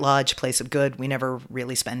 White Lodge, place of good. We never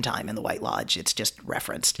really spend time in the White Lodge. It's just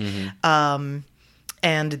referenced. And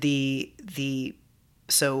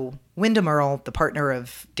so Wyndham Earle, the partner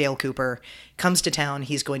of Dale Cooper, comes to town.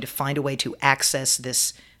 He's going to find a way to access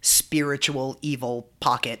this spiritual evil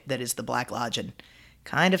pocket that is the Black Lodge and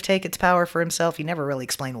kind of take its power for himself. He never really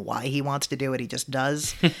explained why he wants to do it. He just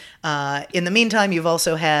does. In the meantime, you've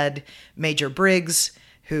also had Major Briggs,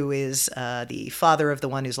 who is the father of the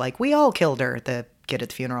one who's like, we all killed her, the kid at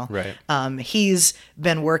the funeral. Right. He's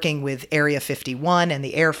been working with Area 51 and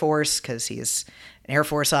the Air Force, because he is an Air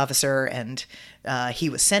Force officer, and he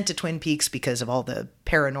was sent to Twin Peaks because of all the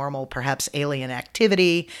paranormal, perhaps alien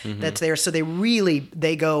activity that's there. So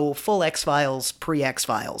they go full X-Files,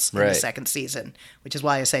 pre-X-Files in the second season, which is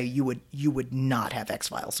why I say you would not have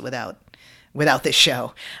X-Files without this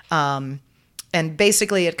show. And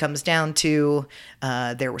basically it comes down to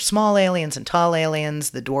there were small aliens and tall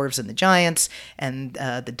aliens, the dwarves and the giants, and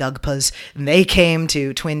the Dugpas. And they came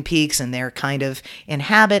to Twin Peaks, and they're kind of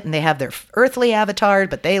inhabit, and they have their earthly avatar,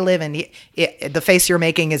 but they live in the face you're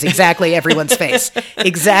making is exactly everyone's face.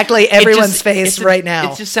 Exactly everyone's face right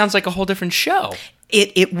now. It just sounds like a whole different show.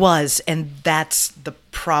 It was, and that's the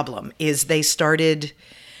problem, is they started...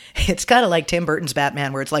 It's kind of like Tim Burton's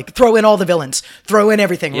Batman, where it's like, throw in all the villains, throw in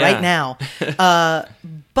everything right now.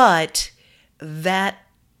 But that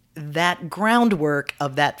groundwork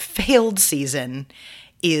of that failed season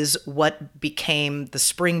is what became the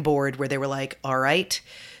springboard, where they were like, all right,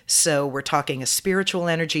 so we're talking a spiritual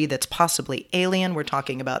energy that's possibly alien. We're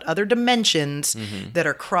talking about other dimensions that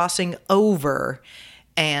are crossing over.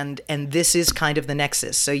 And this is kind of the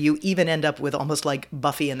nexus. So you even end up with almost like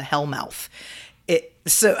Buffy and the Hellmouth.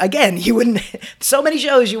 So again, you wouldn't, so many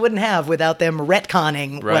shows you wouldn't have without them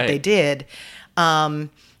retconning what they did. And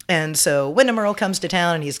so Wyndham Earle comes to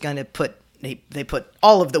town, and he's going to they put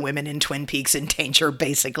all of the women in Twin Peaks in danger,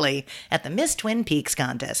 basically, at the Miss Twin Peaks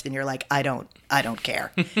contest. And you're like, I don't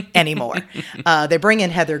care anymore. They bring in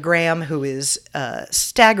Heather Graham, who is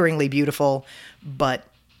staggeringly beautiful, but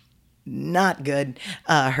not good.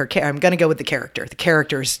 I'm going to go with the character. The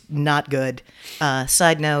character's not good.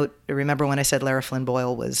 Side note, remember when I said Lara Flynn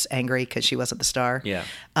Boyle was angry because she wasn't the star? Yeah.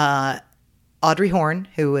 Audrey Horne,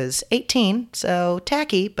 who was 18, so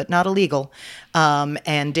tacky, but not illegal,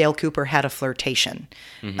 and Dale Cooper had a flirtation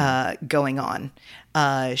going on.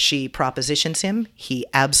 She propositions him. He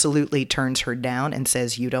absolutely turns her down and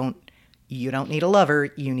says, you don't need a lover,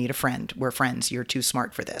 you need a friend. We're friends. You're too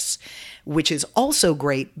smart for this. Which is also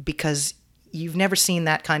great because you've never seen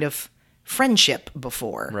that kind of friendship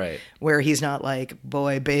before. Right. Where he's not like,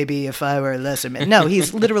 boy, baby, if I were a lesser man. No,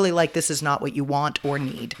 he's literally like, this is not what you want or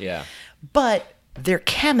need. Yeah. But their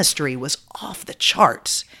chemistry was off the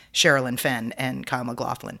charts, Sherilyn Fenn and Kyle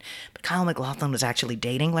MacLachlan. But Kyle MacLachlan was actually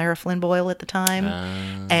dating Lara Flynn Boyle at the time.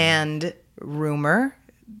 And rumor,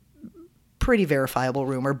 pretty verifiable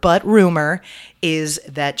rumor, but rumor is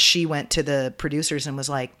that she went to the producers and was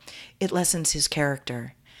like, it lessens his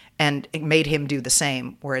character. And it made him do the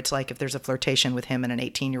same, where it's like, if there's a flirtation with him and an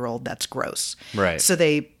 18-year-old, that's gross. Right. So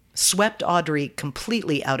they swept Audrey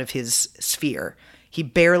completely out of his sphere. He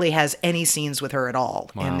barely has any scenes with her at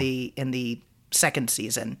all in the second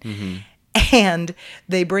season. And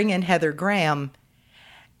they bring in Heather Graham.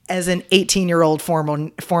 as an 18-year-old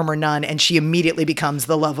former nun, and she immediately becomes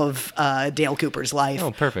the love of Dale Cooper's life.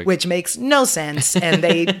 Oh, perfect. Which makes no sense, and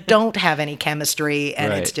they don't have any chemistry,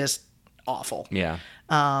 and Right. it's just awful. Yeah.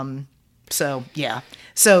 So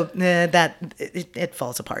that it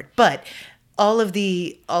falls apart. But all of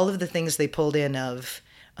the things they pulled in of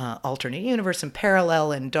alternate universe and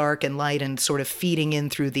parallel and dark and light and sort of feeding in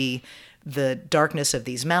through the darkness of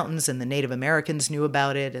these mountains, and the Native Americans knew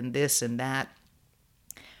about it, and this and that,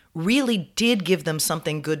 really did give them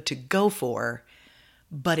something good to go for,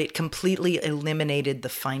 but it completely eliminated the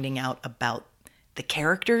finding out about the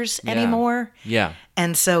characters anymore. Yeah.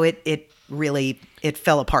 And so it really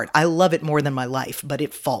fell apart. I love it more than my life, but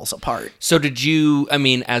it falls apart. So did you, I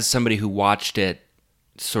mean, as somebody who watched it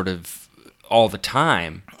sort of all the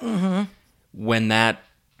time, when that,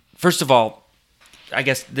 first of all, I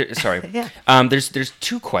guess, sorry, Yeah. There's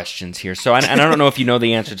two questions here. So, and I don't know if you know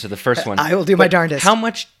the answer to the first one. I will do my darndest.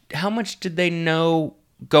 How much did they know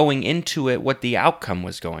going into it what the outcome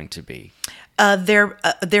was going to be?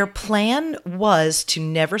 Their plan was to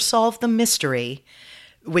never solve the mystery,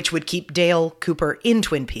 which would keep Dale Cooper in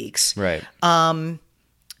Twin Peaks. Right.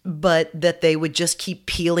 But that they would just keep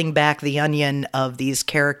peeling back the onion of these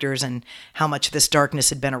characters and how much this darkness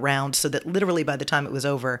had been around, so that literally by the time it was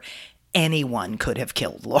over, anyone could have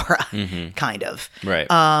killed Laura, kind of. Right.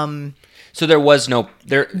 So there was no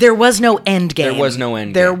There was no end game. There was no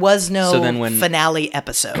end There game. was no So then finale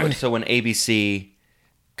episode. So when ABC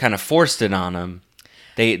kind of forced it on them,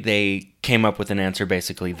 they came up with an answer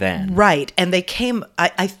basically then. Right. And they came,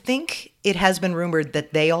 I think it has been rumored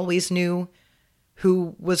that they always knew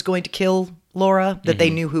who was going to kill Laura, that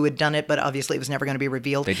they knew who had done it, but obviously it was never going to be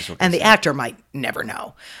revealed. They just were and the concerned. actor might never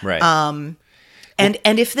know. Right.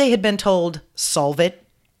 And if they had been told, solve it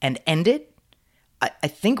and end it, I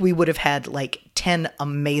think we would have had like 10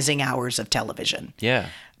 amazing hours of television. Yeah.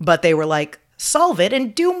 But they were like, solve it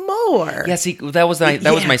and do more. Yeah, see, that was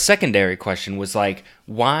my secondary question, was like,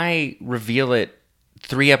 why reveal it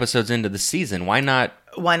 3 episodes into the season? Why not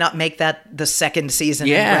make that the second season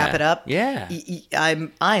Yeah, and wrap it up? yeah.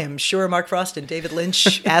 I am sure Mark Frost and David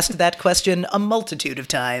Lynch asked that question a multitude of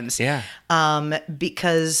times. Yeah.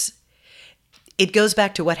 Because it goes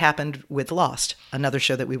back to what happened with Lost, another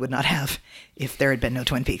show that we would not have if there had been no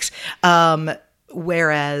Twin Peaks.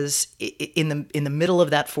 Whereas in the middle of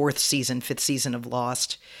that 5th season of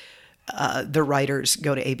Lost, the writers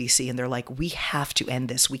go to ABC and they're like, we have to end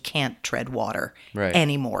this. We can't tread water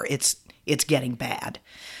anymore. It's getting bad.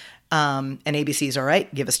 And ABC's all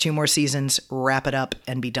right, give us 2 more seasons, wrap it up,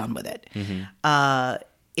 and be done with it.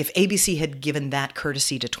 If ABC had given that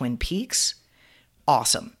courtesy to Twin Peaks,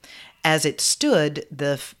 awesome. As it stood,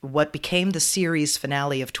 what became the series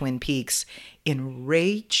finale of Twin Peaks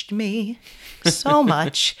enraged me so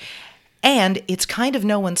much. And it's kind of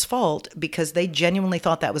no one's fault, because they genuinely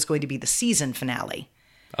thought that was going to be the season finale.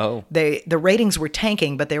 Oh. The ratings were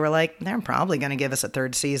tanking, but they were like, they're probably going to give us a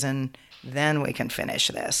 3rd season, then we can finish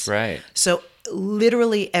this. Right. So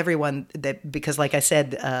literally everyone, because like I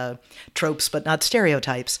said, tropes but not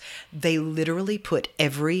stereotypes, they literally put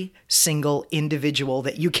every single individual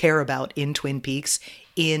that you care about in Twin Peaks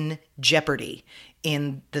in jeopardy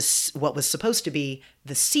in this, what was supposed to be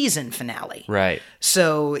the season finale. Right.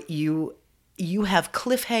 So you have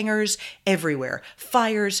cliffhangers everywhere.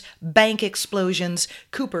 Fires, bank explosions.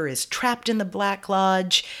 Cooper is trapped in the Black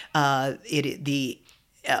Lodge. Bob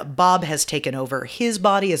has taken over his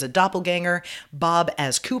body as a doppelganger. Bob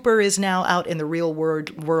as Cooper is now out in the real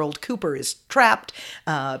world. Cooper is trapped.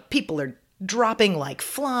 People are dropping like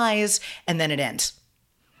flies, and then it ends.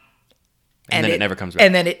 And then it never comes back.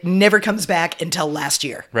 And then it never comes back until last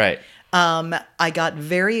year. Right. I got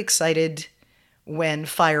very excited when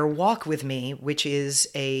Fire Walk With Me, which is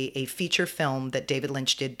a feature film that David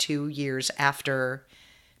Lynch did 2 years after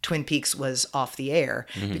Twin Peaks was off the air,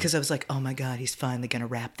 because I was like, oh my God, he's finally going to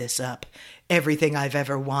wrap this up. Everything I've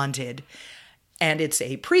ever wanted. And it's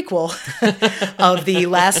a prequel of the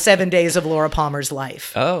last 7 days of Laura Palmer's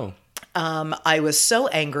life. Oh. I was so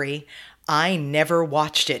angry. I never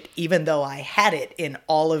watched it, even though I had it in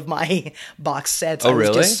all of my box sets. I was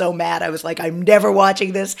really? just so mad. I was like, I'm never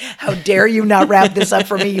watching this. How dare you not wrap this up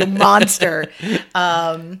for me, you monster.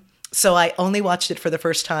 So I only watched it for the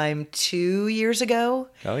first time 2 years ago.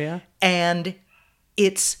 Oh, yeah? And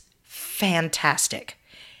it's fantastic.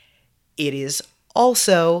 It is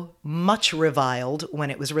also much reviled when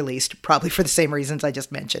it was released, probably for the same reasons I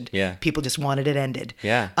just mentioned. Yeah. People just wanted it ended.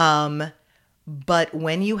 Yeah. But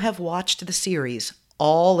when you have watched the series,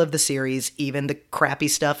 all of the series, even the crappy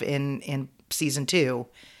stuff in season 2,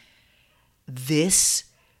 this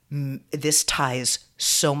this ties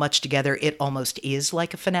so much together. It almost is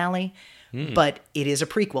like a finale, but it is a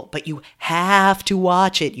prequel. But you have to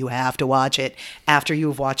watch it. You have to watch it after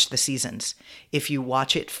you've watched the seasons. If you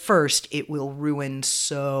watch it first, it will ruin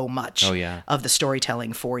so much of the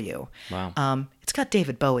storytelling for you. Wow. It's got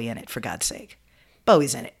David Bowie in it, for God's sake.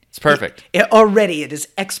 Bowie's in it. It's perfect. Already, it is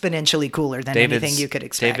exponentially cooler than anything you could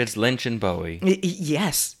expect. David's Lynch and Bowie.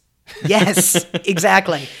 Yes,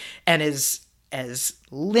 exactly. And as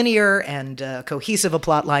linear and cohesive a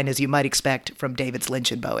plot line as you might expect from David's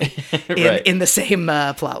Lynch and Bowie in the same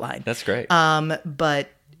plot line. That's great. But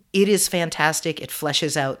it is fantastic. It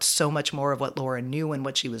fleshes out so much more of what Laura knew and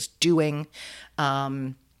what she was doing.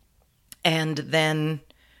 And then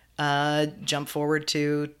jump forward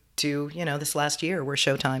to this last year where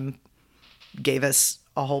Showtime gave us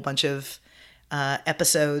a whole bunch of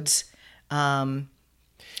episodes. There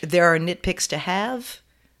are nitpicks to have,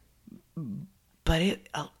 but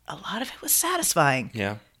a lot of it was satisfying.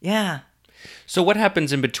 Yeah. Yeah. So what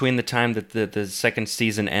happens in between the time that the second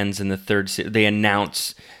season ends and the third they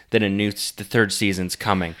announce that the third season's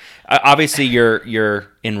coming? Obviously, you're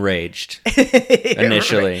enraged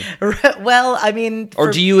initially. Well, I mean,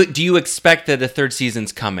 or do you expect that a third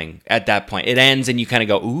season's coming at that point? It ends and you kind of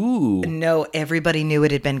go, ooh. No, everybody knew it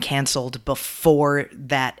had been canceled before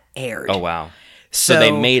that aired. Oh wow. So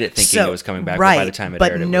they made it thinking it was coming back, right, but by the time it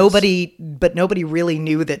aired, but nobody really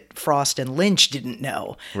knew that Frost and Lynch didn't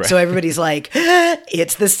know. Right. So everybody's like,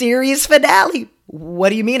 it's the series finale. What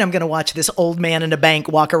do you mean I'm going to watch this old man in a bank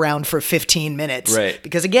walk around for 15 minutes? Right.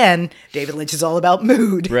 Because again, David Lynch is all about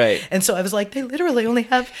mood. Right. And so I was like, they literally only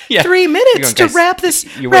have 3 minutes to wrap this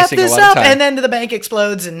up. And then the bank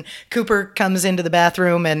explodes and Cooper comes into the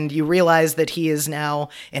bathroom and you realize that he is now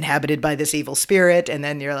inhabited by this evil spirit. And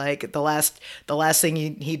then you're like, the last thing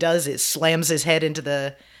he does is slams his head into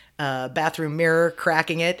the bathroom mirror,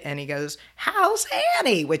 cracking it. And he goes, "How's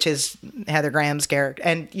Annie?" Which is Heather Graham's character.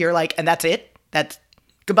 And you're like, and that's it? That's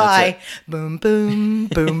goodbye. That's boom, boom,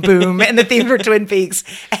 boom, boom. And the theme for Twin Peaks.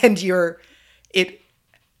 And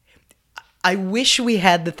I wish we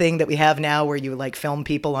had the thing that we have now where you like film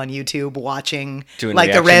people on YouTube watching doing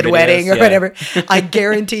like the Red videos, Wedding or whatever. I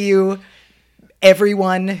guarantee you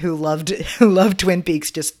everyone who loved Twin Peaks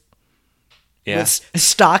just was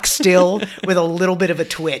stock still with a little bit of a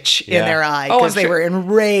twitch in their eye because they were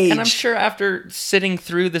enraged. And I'm sure after sitting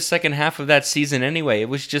through the second half of that season anyway, it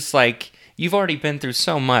was just like, you've already been through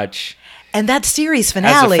so much. And that series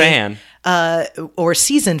finale, as a fan, or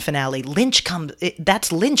season finale,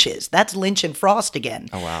 that's Lynch's. That's Lynch and Frost again.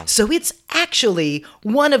 Oh, wow. So it's actually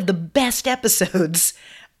one of the best episodes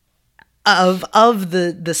of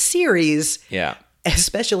the series. Yeah.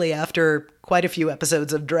 Especially after quite a few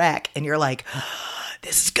episodes of Drac, and you're like,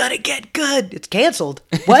 this is gonna get good. It's canceled.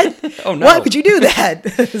 What? Oh no! Why would you do that?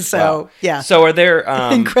 So wow. Yeah. So are there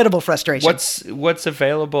incredible frustration? What's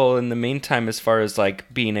available in the meantime as far as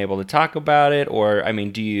like being able to talk about it? Or I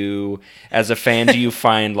mean, do you, as a fan, do you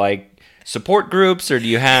find like support groups, or do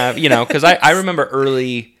you have Because I remember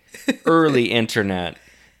early internet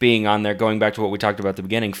being on there, going back to what we talked about at the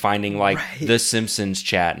beginning, finding like the Simpsons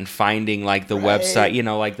chat and finding like the website,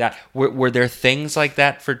 like that. Were there things like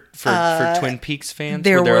that for Twin Peaks fans?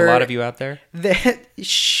 Were there a lot of you out there?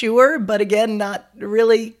 Sure, but again, not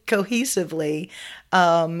really cohesively.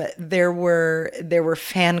 There were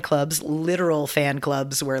fan clubs, literal fan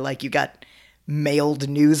clubs, where like you got mailed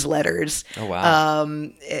newsletters. Oh wow!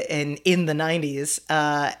 And in the 90s,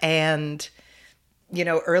 and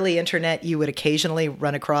early internet, you would occasionally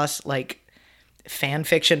run across like fan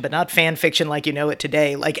fiction, but not fan fiction like it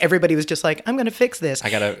today. Like everybody was just like, I'm going to fix this. I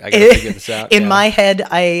gotta figure this out. In my head,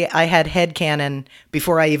 I had headcanon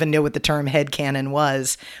before I even knew what the term headcanon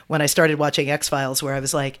was when I started watching X-Files, where I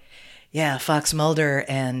was like, yeah, Fox Mulder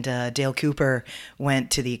and Dale Cooper went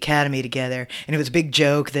to the academy together. And it was a big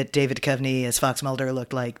joke that David Duchovny as Fox Mulder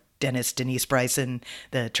looked like Denise Bryson,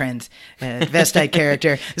 the transvestite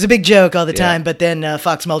character. It was a big joke all the time, but then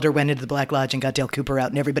Fox Mulder went into the Black Lodge and got Dale Cooper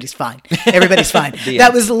out, and everybody's fine. Everybody's fine.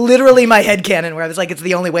 That was literally my headcanon, where I was like, it's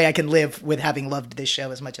the only way I can live with having loved this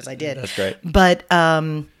show as much as I did. That's great. But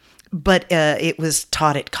it was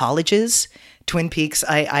taught at colleges. Twin Peaks,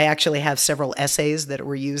 I actually have several essays that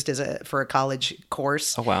were used for a college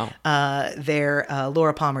course. Oh, wow.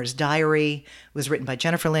 Laura Palmer's Diary was written by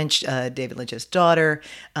Jennifer Lynch, David Lynch's daughter.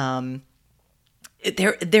 There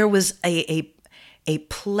was a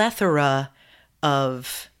plethora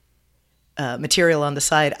of material on the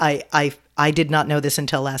side. I did not know this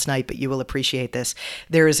until last night, but you will appreciate this.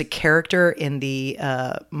 There is a character in the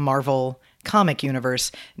Marvel comic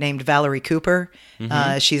universe named Valerie Cooper.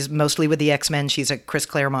 Mm-hmm. She's mostly with the X-Men. She's a Chris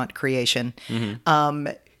Claremont creation. Mm-hmm.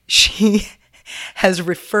 she has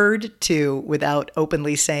referred to, without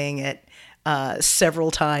openly saying it,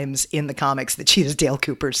 several times in the comics that she is Dale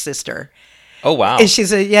Cooper's sister. Oh, wow. And she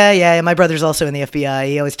said, yeah, my brother's also in the FBI.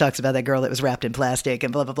 He always talks about that girl that was wrapped in plastic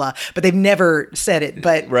and blah, blah, blah. But they've never said it.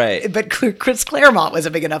 But Right. But Chris Claremont was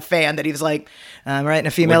a big enough fan that he was like, I'm writing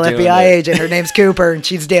a female We're doing FBI it. agent. Her name's Cooper, and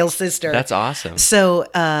she's Dale's sister. That's awesome. So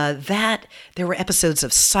there were episodes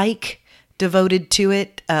of Psych devoted to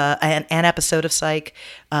it, an episode of Psych,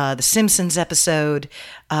 the Simpsons episode.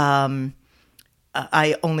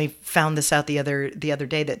 I only found this out the other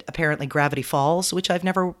day that apparently Gravity Falls, which I've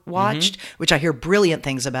never watched, which I hear brilliant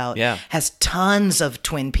things about, has tons of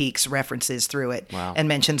Twin Peaks references through it. Wow. And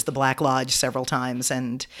mentions the Black Lodge several times.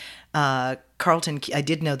 And Carlton, I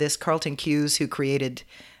did know this, Carlton Cuse, who created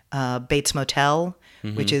Bates Motel,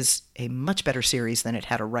 which is a much better series than it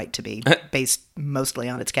had a right to be, based mostly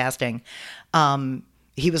on its casting.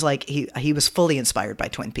 He was like, he was fully inspired by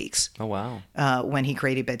Twin Peaks. Oh, wow. When he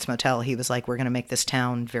created Bates Motel, he was like, we're going to make this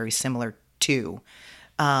town very similar to.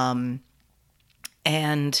 And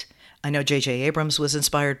I know J.J. Abrams was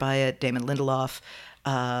inspired by it, Damon Lindelof.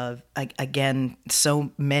 Again,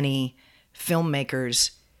 so many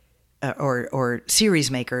filmmakers or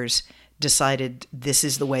series makers decided this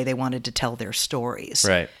is the way they wanted to tell their stories.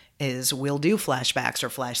 Right. Is we'll do flashbacks or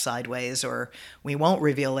flash sideways, or we won't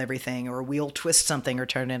reveal everything, or we'll twist something or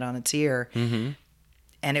turn it on its ear, and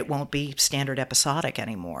it won't be standard episodic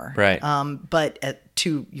anymore. Right. But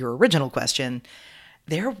to your original question,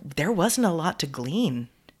 there wasn't a lot to glean.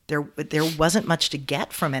 There wasn't much to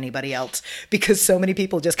get from anybody else, because so many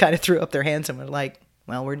people just kind of threw up their hands and were like,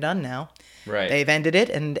 well, we're done now. Right. They've ended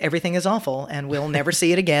it, and everything is awful, and we'll never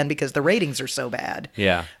see it again because the ratings are so bad.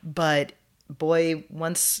 Yeah. But boy,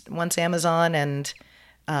 once Amazon and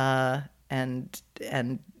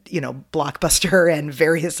Blockbuster and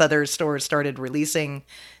various other stores started releasing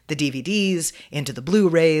the DVDs into the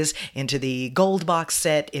Blu-rays, into the gold box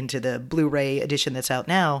set, into the Blu-ray edition that's out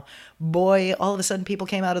now, boy, all of a sudden people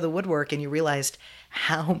came out of the woodwork, and you realized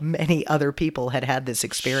how many other people had this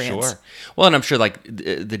experience. Sure. Well, and I'm sure like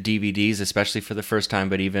the DVDs, especially for the first time,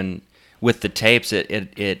 but even with the tapes,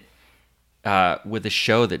 it with a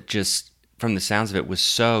show that just, from the sounds of it, was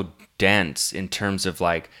so dense in terms of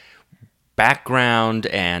like background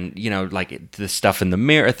and, like the stuff in the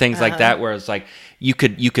mirror, things like that, where it's like you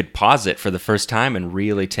could pause it for the first time and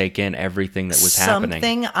really take in everything that was happening.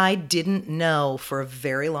 Something I didn't know for a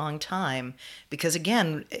very long time, because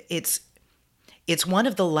again, it's one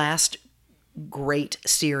of the last great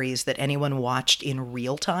series that anyone watched in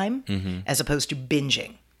real time, as opposed to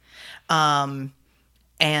binging. And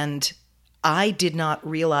I did not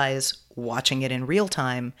realize, watching it in real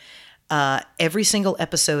time, every single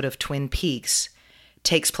episode of Twin Peaks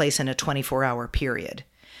takes place in a 24-hour period.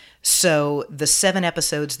 So the 7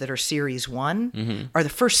 episodes that are series 1 are the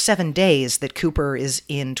first 7 days that Cooper is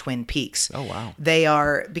in Twin Peaks. Oh, wow. They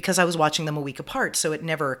are, because I was watching them a week apart, so it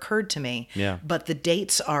never occurred to me. Yeah. But the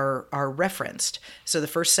dates are referenced. So the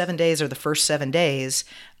first 7 days are the first 7 days.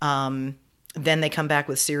 Then they come back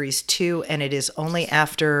with series 2, and it is only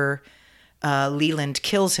after Leland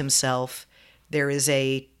kills himself, there is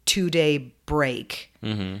a 2-day break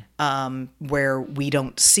where we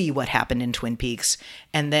don't see what happened in Twin Peaks,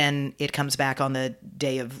 and then it comes back on the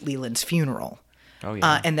day of Leland's funeral. Oh,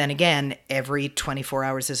 yeah. And then again, every 24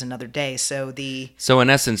 hours is another day. So in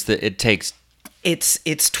essence, it takes it's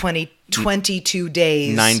 22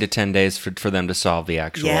 days, 9 to 10 days for them to solve the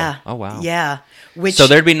actual. Yeah. Oh, wow. Yeah. So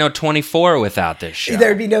there'd be no 24 without this show.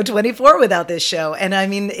 There'd be no 24 without this show. And I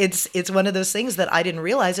mean, it's one of those things that I didn't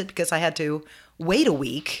realize it because I had to wait a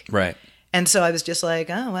week. Right. And so I was just like,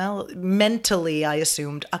 oh, well, mentally I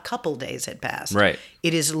assumed a couple days had passed. Right.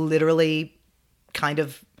 It is literally kind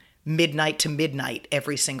of midnight to midnight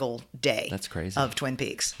every single day. That's crazy. Of Twin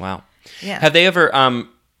Peaks. Wow. Yeah. Have they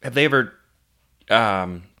ever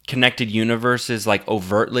connected universes like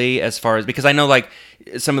overtly, as far as, because I know like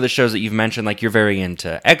some of the shows that you've mentioned, like you're very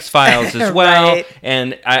into X-Files as well. Right.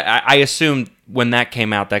 And I assumed when that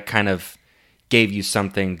came out, that kind of gave you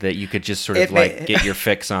something that you could just sort of get your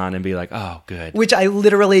fix on and be like, oh, good. Which I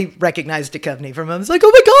literally recognized Duchovny from. I was like,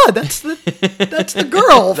 oh my God, that's the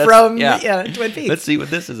girl from Twin Peaks. Let's see what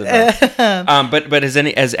this is about. But has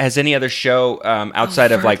any other show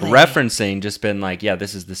outside of like referencing just been like, yeah,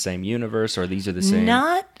 this is the same universe, or these are the same?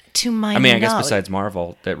 Not to my I guess knowledge. besides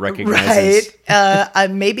Marvel that recognizes. Right.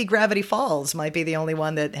 Maybe Gravity Falls might be the only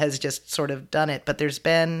one that has just sort of done it, but there's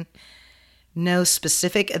been no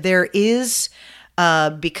specific. There is,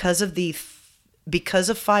 because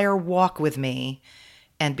of Fire Walk with Me,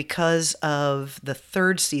 and because of the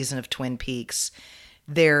 3rd season of Twin Peaks,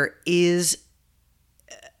 there is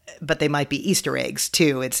but they might be Easter eggs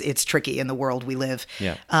too. It's tricky in the world we live.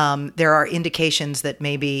 Yeah. There are indications that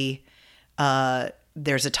maybe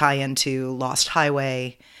there's a tie-in to Lost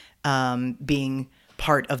Highway being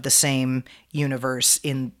part of the same universe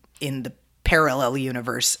in the parallel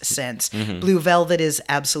universe sense. Blue Velvet is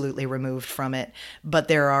absolutely removed from it, but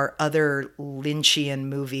there are other Lynchian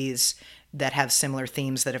movies that have similar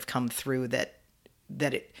themes that have come through that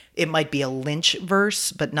it might be a Lynch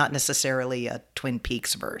verse, but not necessarily a Twin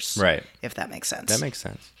Peaks verse. Right. If that makes sense. That makes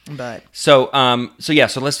sense. But So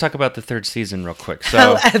let's talk about the third season real quick.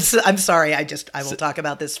 So I'm sorry. I will talk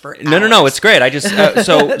about this for hours. No, it's great. I just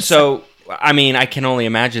so I mean, I can only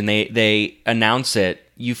imagine they announce it.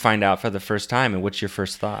 You find out for the first time, and what's your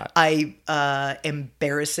first thought? I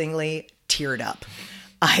embarrassingly teared up.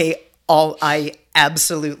 I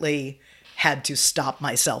absolutely had to stop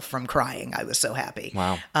myself from crying. I was so happy.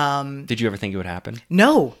 Wow. Did you ever think it would happen?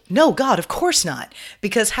 No, God, of course not.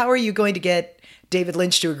 Because how are you going to get David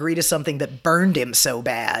Lynch to agree to something that burned him so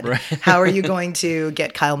bad? Right. How are you going to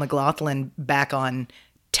get Kyle MacLachlan back on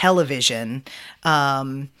television?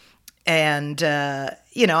 Yes,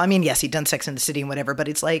 he'd done Sex and the City and whatever, but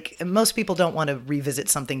it's like most people don't want to revisit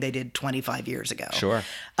something they did 25 years ago. Sure.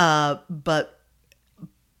 But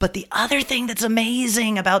the other thing that's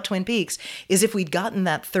amazing about Twin Peaks is if we'd gotten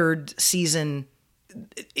that third season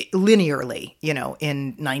linearly,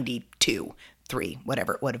 in 92, 3,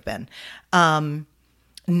 whatever it would have been,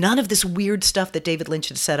 none of this weird stuff that David Lynch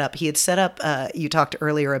had set up. He had set up, you talked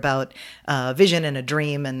earlier about vision and a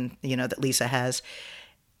dream and, that Lisa has.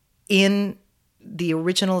 In the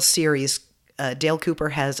original series, Dale Cooper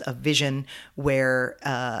has a vision where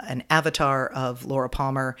an avatar of Laura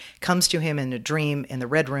Palmer comes to him in a dream in the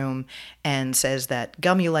Red Room and says that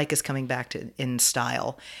Gum You Like is coming back in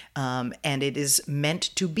style. And it is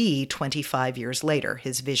meant to be 25 years later,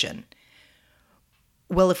 his vision.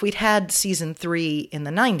 Well, if we'd had season 3 in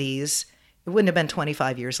the 90s, it wouldn't have been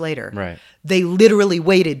 25 years later. Right. They literally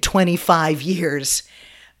waited 25 years,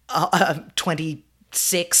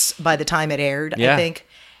 26 by the time it aired, I think.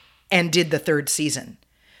 And did the third season.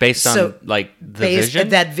 Based on, the vision?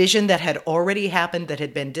 That vision that had already happened, that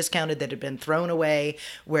had been discounted, that had been thrown away,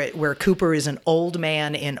 where Cooper is an old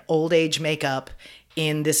man in old age makeup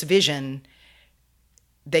in this vision.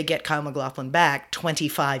 They get Kyle MacLachlan back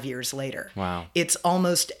 25 years later. Wow. It's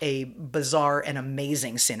almost a bizarre and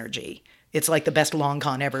amazing synergy. It's like the best long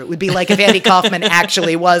con ever. It would be like if Andy Kaufman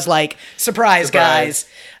actually was like, surprise. Guys.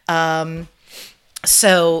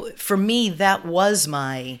 So for me, that was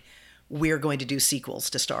we're going to do sequels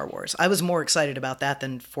to Star Wars. I was more excited about that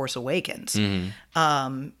than Force Awakens,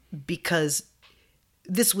 because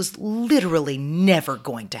this was literally never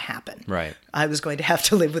going to happen. Right. I was going to have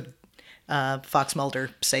to live with Fox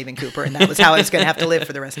Mulder saving Cooper, and that was how I was going to have to live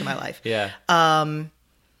for the rest of my life. Yeah.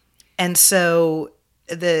 And so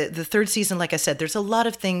the third season, like I said, there's a lot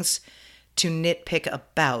of things to nitpick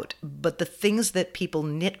about, but the things that people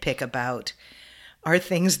nitpick about are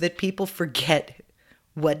things that people forget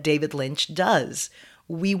what David Lynch does.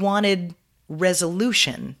 We wanted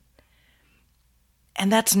resolution,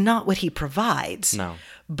 and that's not what he provides. No.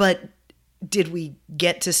 But did we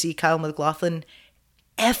get to see Kyle MacLachlan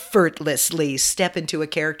effortlessly step into a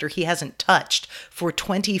character he hasn't touched for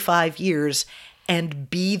 25 years and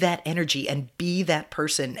be that energy and be that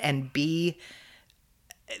person and be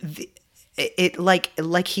like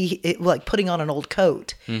putting on an old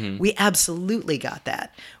coat. Mm-hmm. We absolutely got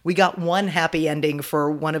that. We got one happy ending for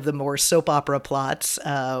one of the more soap opera plots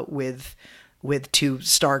with two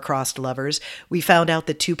star-crossed lovers. We found out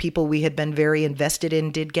that two people we had been very invested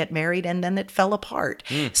in did get married, and then it fell apart.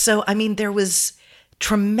 So, I mean, there was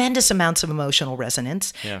tremendous amounts of emotional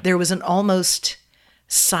resonance. Yeah. There was an almost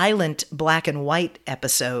silent black and white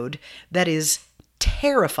episode that is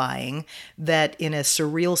terrifying, that in a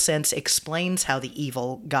surreal sense explains how the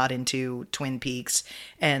evil got into Twin Peaks.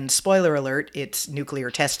 And spoiler alert, it's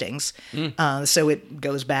nuclear testings. So it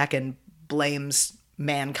goes back and blames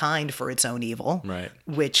mankind for its own evil. Right.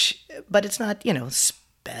 But it's not,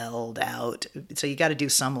 spelled out. So you got to do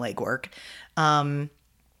some legwork.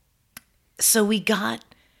 So we got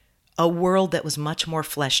a world that was much more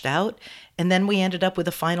fleshed out. And then we ended up with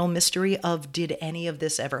a final mystery of, did any of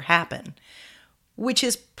this ever happen? Which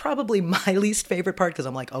is probably my least favorite part, because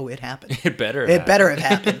I'm like, oh, it happened. It better have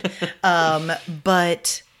happened.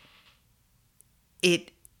 But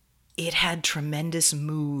it had tremendous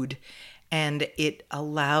mood, and it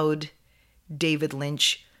allowed David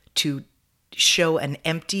Lynch to show an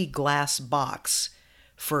empty glass box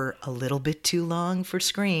for a little bit too long for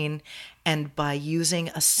screen, and by using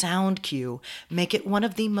a sound cue, make it one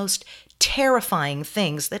of the most terrifying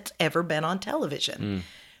things that's ever been on television.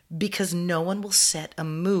 because no one will set a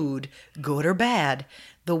mood, good or bad,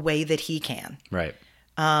 the way that he can. Right.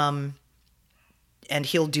 And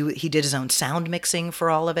he did his own sound mixing for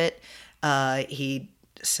all of it. He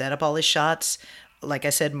set up all his shots. Like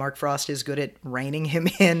I said, Mark Frost is good at reining him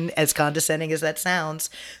in, as condescending as that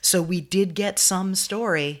sounds. So we did get some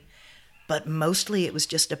story, but mostly it was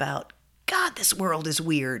just about, God, this world is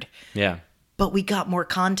weird. Yeah. But we got more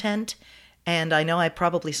content, and I know I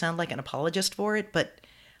probably sound like an apologist for it, but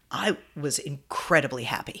I was incredibly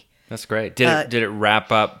happy. That's great. Did it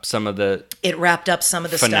wrap up some of the? It wrapped up some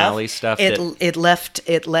of the finale stuff. It left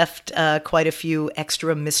quite a few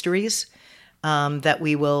extra mysteries that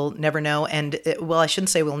we will never know. And I shouldn't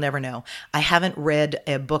say we'll never know. I haven't read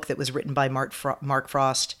a book that was written by Mark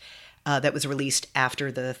Frost that was released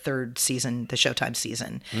after the third season, the Showtime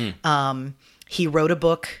season. He wrote a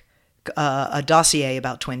book, a dossier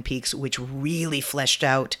about Twin Peaks, which really fleshed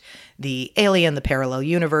out the alien, the parallel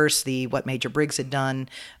universe, what Major Briggs had done,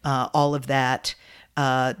 all of that.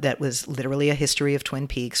 That was literally a history of Twin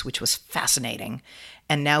Peaks, which was fascinating.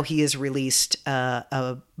 And now he has released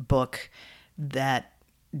a book that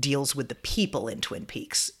deals with the people in Twin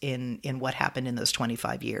Peaks in what happened in those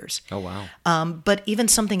 25 years. Oh, wow. But even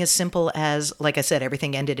something as simple as, like I said,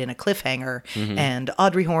 everything ended in a cliffhanger, and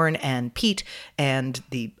Audrey Horne and Pete and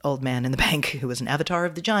the old man in the bank, who was an avatar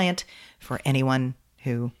of the giant, for anyone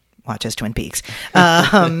who watches Twin Peaks,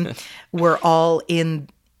 were all in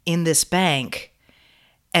this bank.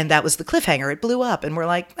 And that was the cliffhanger. It blew up, and we're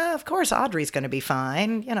like, of course Audrey's going to be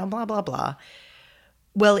fine, blah, blah, blah.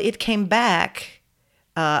 Well, it came back.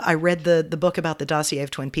 I read the book about the dossier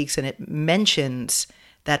of Twin Peaks, and it mentions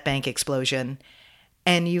that bank explosion.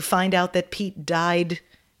 And you find out that Pete died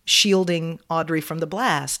shielding Audrey from the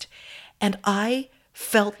blast. And I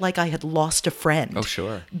felt like I had lost a friend. Oh,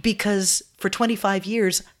 sure. Because for 25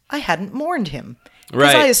 years, I hadn't mourned him. Right.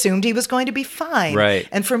 Because I assumed he was going to be fine. Right.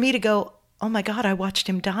 And for me to go, oh my God, I watched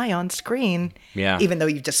him die on screen. Yeah. Even though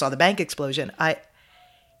you just saw the bank explosion.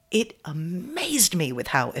 It amazed me with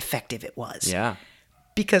how effective it was. Yeah.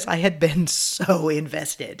 Because I had been so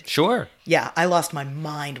invested. Sure. Yeah, I lost my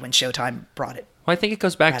mind when Showtime brought it. Well, I think it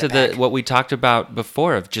goes back to what we talked about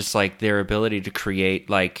before of just like their ability to create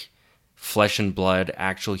like flesh and blood,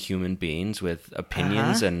 actual human beings with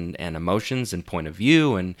opinions and emotions and point of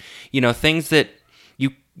view and, things that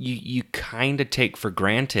you kind of take for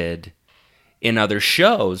granted in other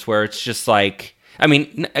shows where it's just like, I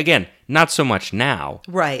mean, again, not so much now.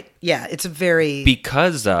 Right. Yeah, it's a very...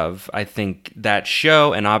 Because of, I think, that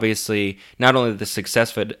show, and obviously not only the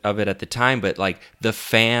success of it at the time, but like the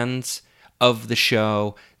fans of the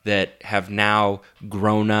show that have now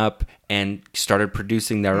grown up and started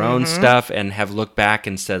producing their own stuff and have looked back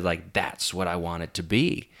and said, like, that's what I want it to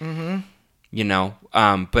be.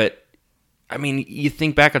 But... I mean, you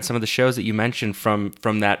think back on some of the shows that you mentioned from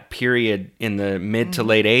that period in the mid to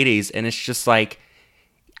late 80s, and it's just like,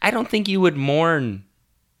 I don't think you would mourn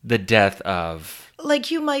the death of...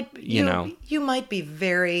 Like, you might be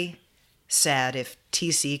very sad if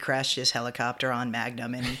TC crashed his helicopter on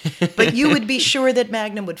Magnum, but you would be sure that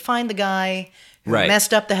Magnum would find the guy who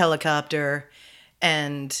messed up the helicopter,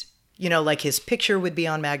 and, like his picture would be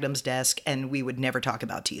on Magnum's desk, and we would never talk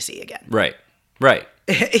about TC again. Right.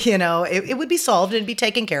 It would be solved and it'd be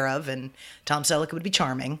taken care of, and Tom Selleck would be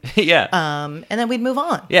charming. Yeah. And then we'd move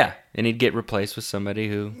on. Yeah. And he'd get replaced with somebody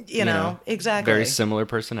who, exactly. very similar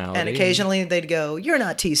personality. And occasionally they'd go, "You're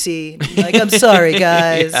not TC." Like, I'm sorry,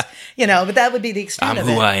 guys. But that would be the extent of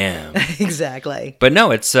it. I'm who I am. Exactly. But no,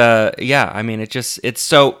 it's, I mean, it's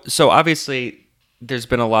so obviously there's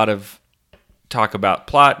been a lot of talk about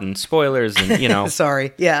plot and spoilers and,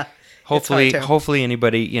 Sorry. Yeah. Hopefully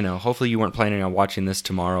anybody, hopefully you weren't planning on watching this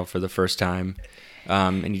tomorrow for the first time,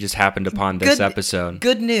 and you just happened upon this episode.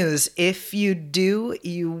 Good news. If you do,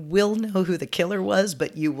 you will know who the killer was,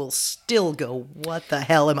 but you will still go, what the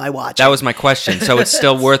hell am I watching? That was my question. So it's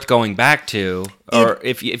still worth going back to, or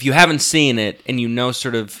if you haven't seen it and you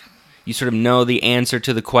sort of know the answer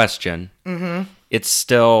to the question, it's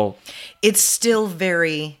still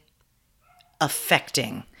very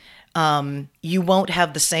affecting. You won't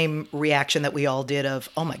have the same reaction that we all did of,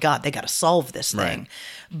 oh my God, they got to solve this thing. Right.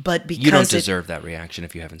 But because you don't deserve that reaction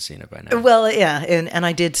if you haven't seen it by now. Well, yeah, and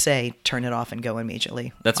I did say turn it off and go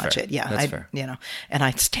immediately. That's watch fair. it. Yeah, that's fair. And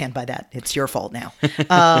I stand by that. It's your fault now.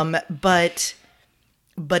 But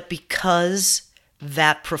because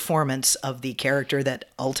that performance of the character that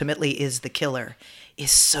ultimately is the killer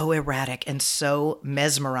is so erratic and so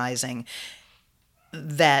mesmerizing,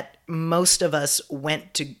 that most of us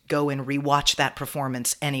went to go and rewatch that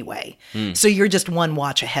performance anyway. So you're just one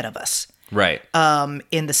watch ahead of us. Right.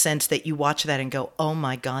 In the sense that you watch that and go, oh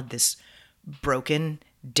my God, this broken,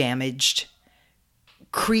 damaged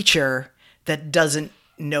creature that doesn't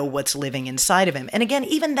know what's living inside of him. And again,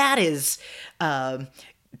 even that is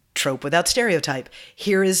trope without stereotype.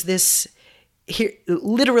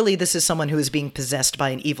 Literally, this is someone who is being possessed by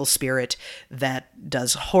an evil spirit that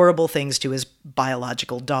does horrible things to his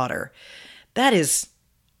biological daughter. That is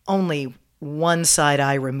only one side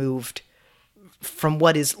eye removed from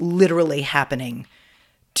what is literally happening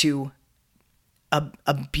to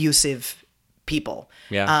abusive people.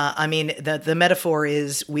 Yeah. I mean, the metaphor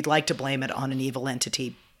is we'd like to blame it on an evil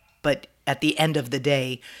entity, but at the end of the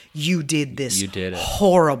day, you did this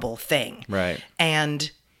horrible thing. Right. And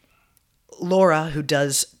Laura, who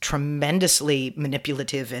does tremendously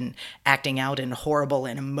manipulative and acting out in horrible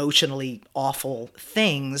and emotionally awful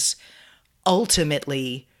things,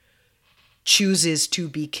 ultimately chooses to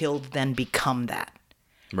be killed, then become that.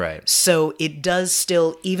 Right. So it does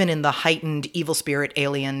still, even in the heightened evil spirit,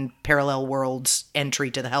 alien, parallel worlds, entry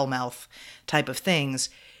to the Hellmouth type of things,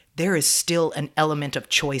 there is still an element of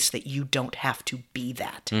choice that you don't have to be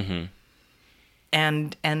that. Mm-hmm.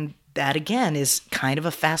 And that again is kind of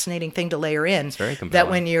a fascinating thing to layer in. It's very compelling.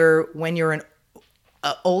 That when you're an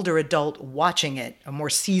older adult watching it, a more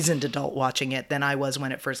seasoned adult watching it than I was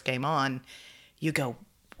when it first came on, you go,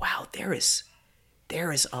 wow, there is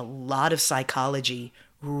a lot of psychology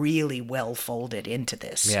really well folded into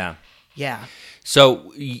this. Yeah. Yeah.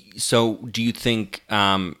 So do you think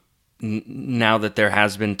now that there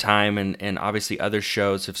has been time and obviously other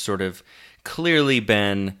shows have sort of clearly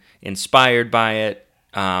been inspired by it,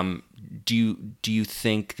 do you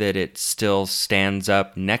think that it still stands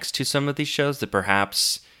up next to some of these shows that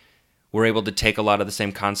perhaps were able to take a lot of the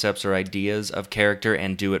same concepts or ideas of character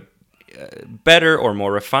and do it better or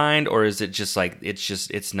more refined, or is it just like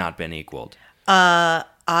it's not been equaled?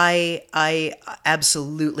 I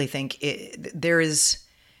absolutely think there is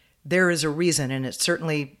a reason, and it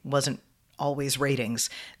certainly wasn't always ratings,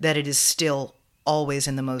 that it is still always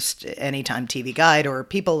in the most Anytime TV Guide or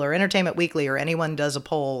People or Entertainment Weekly or anyone does a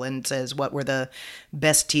poll and says what were the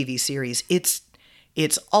best TV series.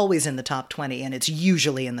 It's always in the top 20 and it's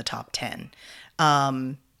usually in the top 10.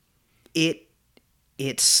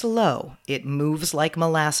 It's slow. It moves like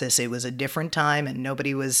molasses. It was a different time and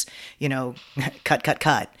nobody was,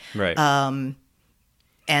 cut. Right.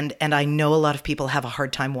 And I know a lot of people have a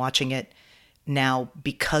hard time watching it now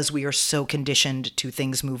because we are so conditioned to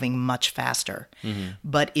things moving much faster. Mm-hmm.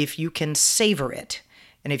 But if you can savor it,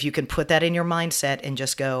 and if you can put that in your mindset and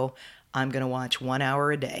just go, I'm going to watch 1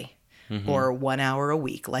 hour a day, mm-hmm. or 1 hour a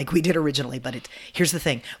week, like we did originally. But here's the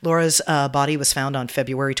thing. Laura's body was found on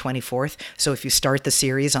February 24th. So if you start the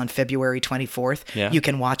series on February 24th, you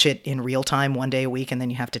can watch it in real time 1 day a week, and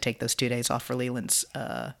then you have to take those 2 days off for Leland's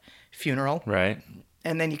funeral. Right.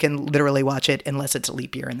 And then you can literally watch it unless it's a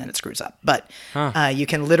leap year and then it screws up. But you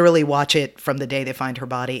can literally watch it from the day they find her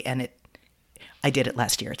body. And I did it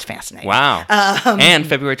last year. It's fascinating. Wow. And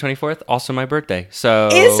February 24th, also my birthday. So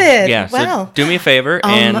is it? Yeah. Wow. So do me a favor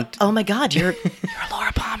and oh my God, you're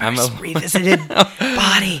Laura Palmer's revisited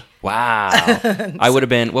body. Wow. I would have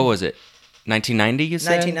been, what was it? 1990, you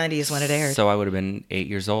said? 1990 is when it aired. So I would have been 8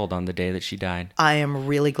 years old on the day that she died. I am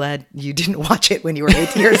really glad you didn't watch it when you were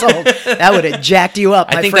 8 years old. That would have jacked you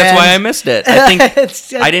up, my I think friend. that's why I missed it. I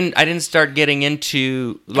think I didn't start getting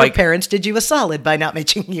into Your parents did you a solid by not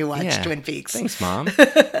making you watch Twin Peaks. Thanks, Mom.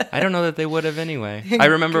 I don't know that they would have anyway. I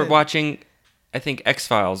remember watching, I think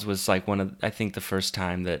X-Files was like the first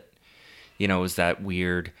time that, was that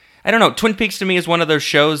weird. I don't know. Twin Peaks to me is one of those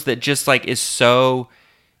shows that just like is so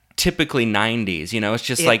typically 90s, it's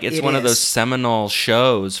just it's one of those seminal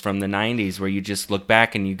shows from the 90s where you just look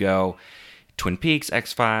back and you go, Twin Peaks,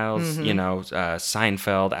 X-Files, mm-hmm.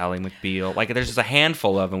 Seinfeld, Ally McBeal. Like there's just a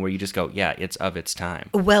handful of them where you just go, yeah, it's of its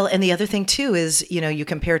time. Well, and the other thing too is, you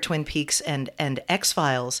compare Twin Peaks and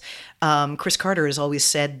X-Files. Chris Carter has always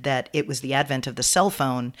said that it was the advent of the cell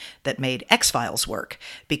phone that made X-Files work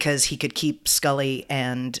because he could keep Scully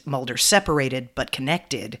and Mulder separated but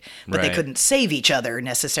connected, but they couldn't save each other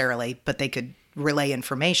necessarily, but they could relay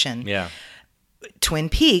information. Yeah. Twin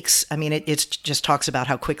Peaks, I mean, it just talks about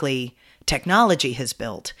how quickly technology has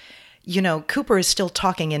built. Cooper is still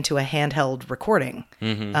talking into a handheld recording,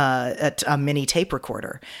 mm-hmm. A mini tape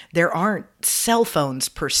recorder. There aren't cell phones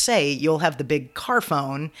per se. You'll have the big car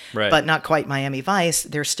phone, but not quite Miami Vice.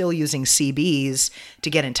 They're still using CBs to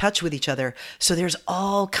get in touch with each other. So there's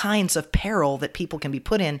all kinds of peril that people can be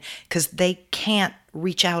put in because they can't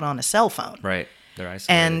reach out on a cell phone. Right. They're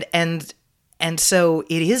isolated. And so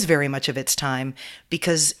it is very much of its time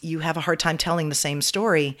because you have a hard time telling the same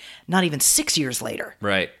story not even 6 years later.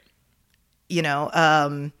 Right. You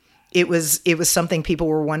know, it was something people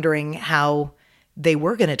were wondering how they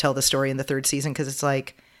were going to tell the story in the third season, because it's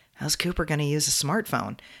like, how's Cooper going to use a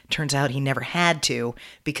smartphone? Turns out he never had to,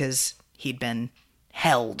 because he'd been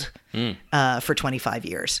held for 25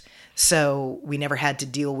 years. So we never had to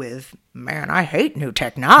deal with, man, I hate new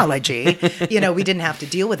technology. You know, we didn't have to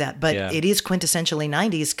deal with that. But it is quintessentially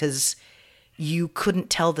 90s, because you couldn't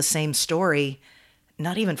tell the same story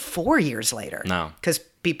not even 4 years later. No. Because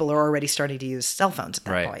people are already starting to use cell phones at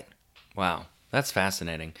that point. Wow. That's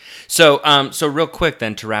fascinating. So, so real quick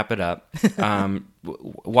then, to wrap it up,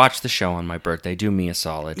 watch the show on my birthday. Do me a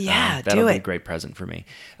solid. Yeah, that'll do be it. a great present for me.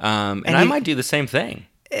 And I might do the same thing.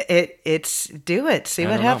 Do it. See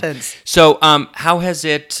what happens. So, how has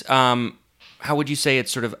it? How would you say it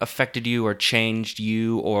sort of affected you, or changed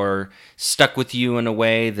you, or stuck with you in a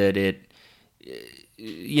way that it?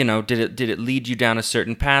 You know, did it lead you down a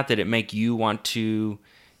certain path? Did it make you want to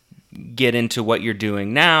get into what you're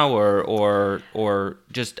doing now, or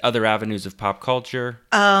just other avenues of pop culture?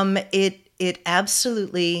 It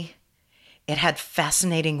absolutely, it had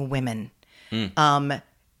fascinating women.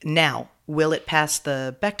 Now, will it pass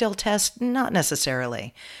the Bechdel test? Not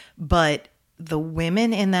necessarily, but the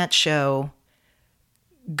women in that show,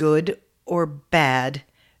 good or bad,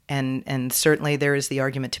 and certainly there is the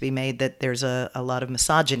argument to be made that there's a lot of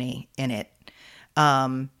misogyny in it.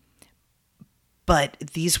 But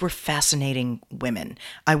these were fascinating women.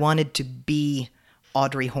 I wanted to be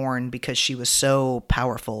Audrey Horne because she was so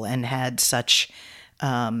powerful and had such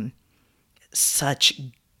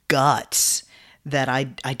guts that I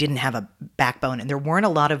didn't have a backbone. And there weren't a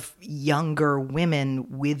lot of younger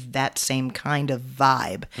women with that same kind of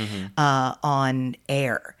vibe on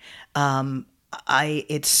air.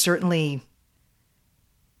 It certainly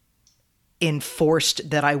enforced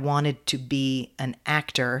that I wanted to be an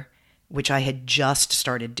actor, which I had just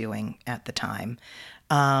started doing at the time.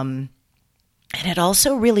 And it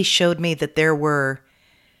also really showed me that there were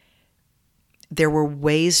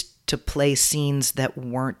ways to play scenes that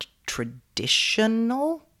weren't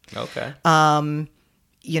traditional. Okay.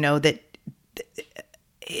 You know, that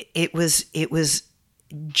it was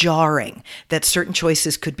jarring, that certain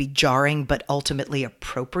choices could be jarring but ultimately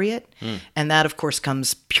appropriate. And that, of course,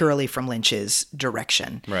 comes purely from Lynch's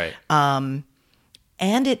direction. Right. And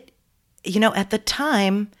it, you know, at the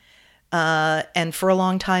time, and for a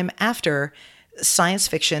long time after, science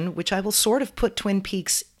fiction, which I will sort of put Twin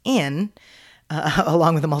Peaks in,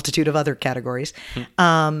 along with a multitude of other categories,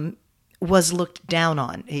 was looked down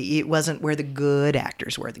on. It wasn't where the good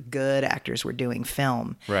actors were. The good actors were doing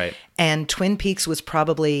film. Right. And Twin Peaks was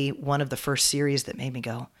probably one of the first series that made me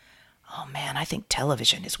go, oh man, I think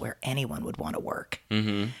television is where anyone would want to work.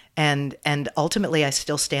 Mm-hmm. And ultimately, I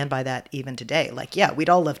still stand by that even today. Like, yeah, we'd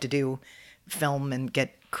all love to do film and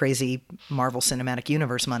get crazy Marvel Cinematic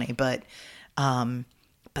Universe money, but some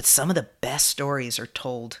of the best stories are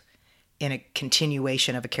told in a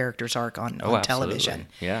continuation of a character's arc on television.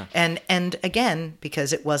 Yeah. And again,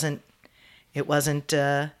 because it wasn't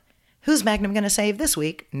who's Magnum going to save this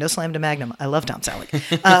week? No slam to Magnum. I love Tom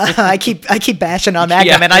Selleck. I keep bashing on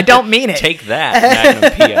Magnum, and I don't mean it. Take that,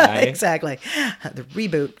 Magnum PI. Exactly. The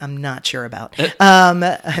reboot, I'm not sure about.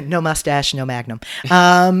 No mustache, no Magnum.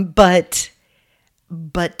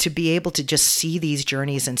 But to be able to just see these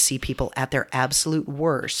journeys and see people at their absolute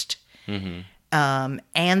worst,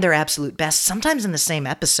 and their absolute best, sometimes in the same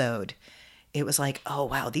episode, it was like, oh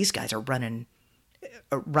wow, these guys are running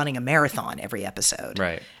a marathon every episode.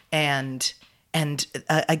 Right. And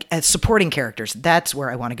supporting characters, that's where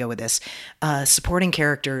I want to go with this. Supporting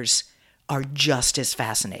characters are just as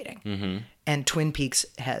fascinating. And Twin Peaks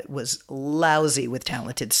was lousy with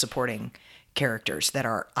talented supporting characters that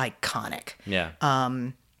are iconic. Yeah.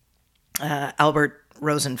 Albert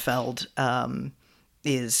Rosenfeld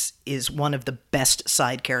is one of the best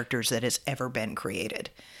side characters that has ever been created.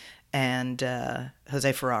 And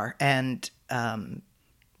Jose Ferrer. And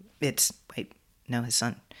his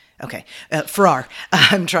son. Okay. Farrar.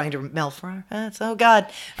 I'm trying to Mel Farrar. Oh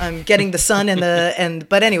God. I'm getting the son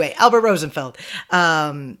but anyway, Albert Rosenfeld.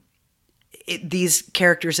 These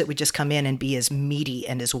characters that would just come in and be as meaty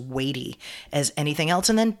and as weighty as anything else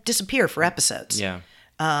and then disappear for episodes. Yeah.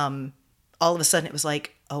 All of a sudden it was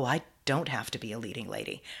like, oh, I don't have to be a leading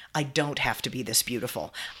lady. I don't have to be this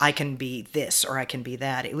beautiful. I can be this or I can be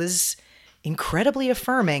that. It was incredibly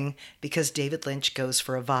affirming because David Lynch goes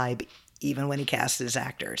for a vibe even when he casts his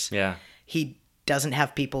actors. Yeah. He doesn't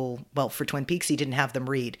have people, well, for Twin Peaks, he didn't have them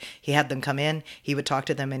read. He had them come in, he would talk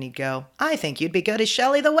to them, and he'd go, I think you'd be good as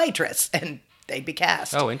Shelley the waitress, and they'd be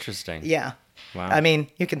cast. Oh, interesting. Yeah. Wow. I mean,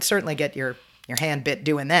 you can certainly get your your hand bit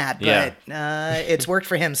doing that, but it's worked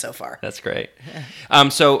for him so far. That's great.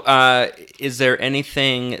 So is there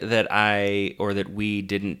anything that we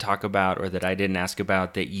didn't talk about or that I didn't ask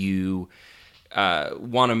about that you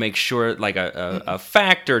want to make sure, like a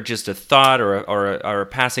fact or just a thought or a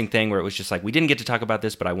passing thing where it was just like, we didn't get to talk about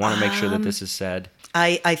this, but I want to make sure that this is said?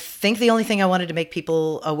 I think the only thing I wanted to make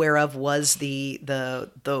people aware of was the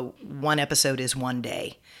one episode is one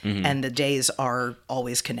day, and the days are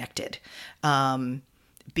always connected.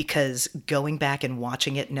 Because going back and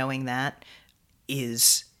watching it, knowing that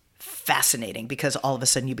is fascinating because all of a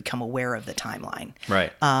sudden you become aware of the timeline.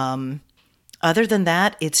 Right. Other than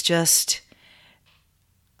that, it's just,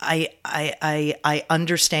 I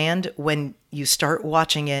understand when you start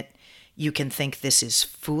watching it, you can think this is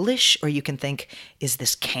foolish, or you can think, is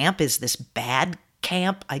this camp? Is this bad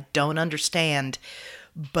camp? I don't understand,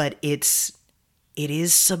 but it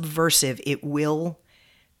is subversive. It will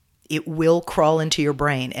crawl into your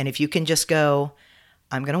brain. And if you can just go,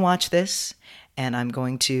 I'm going to watch this and I'm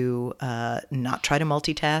going to not try to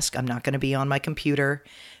multitask. I'm not going to be on my computer,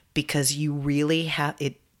 because you really have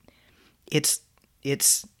it. It's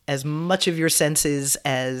as much of your senses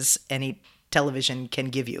as any television can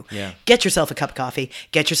give you. Yeah. Get yourself a cup of coffee,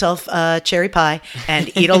 get yourself a cherry pie,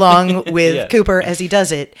 and eat along with Cooper as he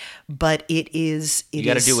does it. But you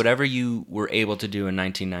got to do whatever you were able to do in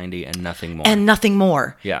 1990 and nothing more. And nothing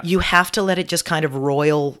more. Yeah. You have to let it just kind of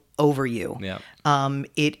roil over you. Yeah.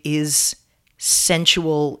 It is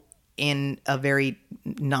sensual in a very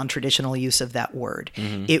non-traditional use of that word.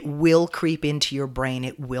 Mm-hmm. It will creep into your brain.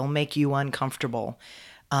 It will make you uncomfortable.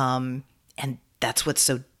 And that's what's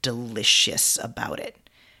so delicious about it,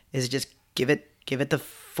 is just give it the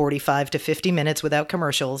 45 to 50 minutes without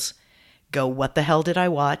commercials. Go, what the hell did I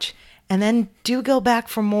watch? And then do go back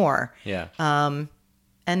for more. Yeah. And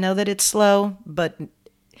know that it's slow, but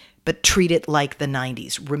treat it like the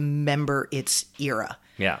 90s. Remember its era.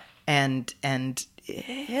 Yeah. And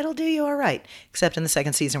it'll do you all right, except in the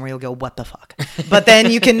second season where you'll go, what the fuck? But then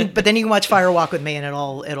you can watch Fire Walk with Me, and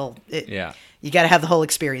yeah. You got to have the whole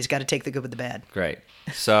experience. Got to take the good with the bad. Great.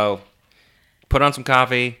 So, put on some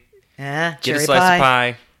coffee. Get a slice of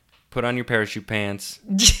pie. Put on your parachute pants.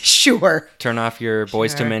 Sure. Turn off your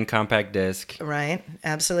Boyz II Men compact disc. Right.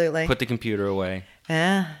 Absolutely. Put the computer away.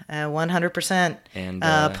 100%. And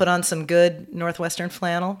put on some good Northwestern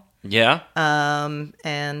flannel. Yeah. And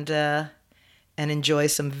enjoy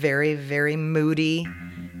some very, very moody,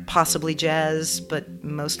 possibly jazz, but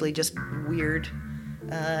mostly just weird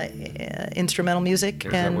instrumental music.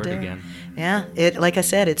 There's that word again. Yeah, like I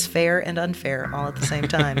said, it's fair and unfair all at the same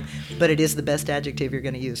time, but it is the best adjective you're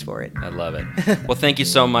going to use for it. I love it. Well, thank you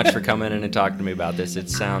so much for coming in and talking to me about this. It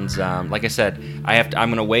sounds like I said, I'm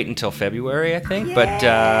going to wait until February, I think,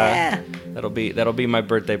 yeah. but that'll be my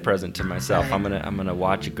birthday present to myself. Right. I'm gonna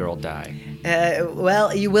watch a girl die.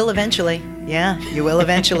 Well, you will eventually. Yeah, you will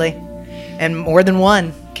eventually, and more than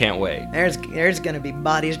one. Can't wait. There's going to be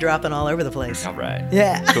bodies dropping all over the place. All right.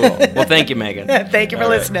 Yeah. Cool. Well, thank you, Megan. Thank you for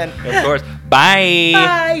listening. Of course. Bye.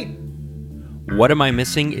 Bye. What Am I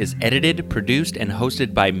Missing is edited, produced, and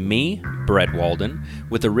hosted by me, Brett Walden,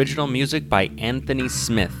 with original music by Anthony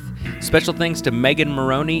Smith. Special thanks to Megan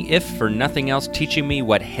Maroney, if for nothing else, teaching me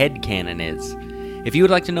what headcanon is. If you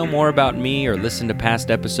would like to know more about me or listen to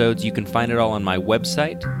past episodes, you can find it all on my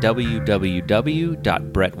website,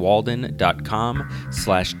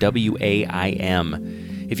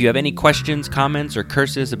 www.brettwalden.com/WAIM. If you have any questions, comments, or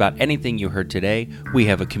curses about anything you heard today, we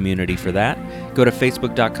have a community for that. Go to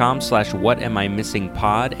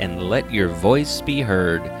facebook.com/whatamimissingpod and let your voice be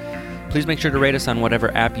heard. Please make sure to rate us on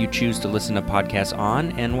whatever app you choose to listen to podcasts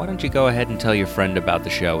on, and why don't you go ahead and tell your friend about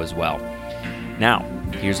the show as well. Now,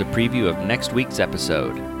 here's a preview of next week's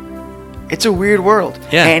episode. It's a weird world.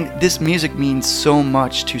 Yeah. And this music means so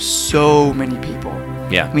much to so many people.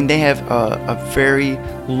 Yeah. I mean, they have a very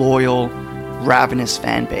loyal, ravenous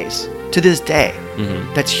fan base to this day.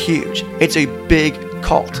 Mm-hmm. That's huge. It's a big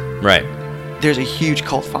cult. Right. There's a huge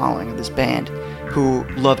cult following of this band who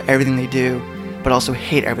love everything they do, but also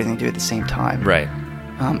hate everything they do at the same time. Right.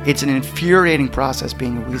 It's an infuriating process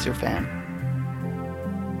being a Weezer fan.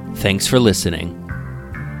 Thanks for listening.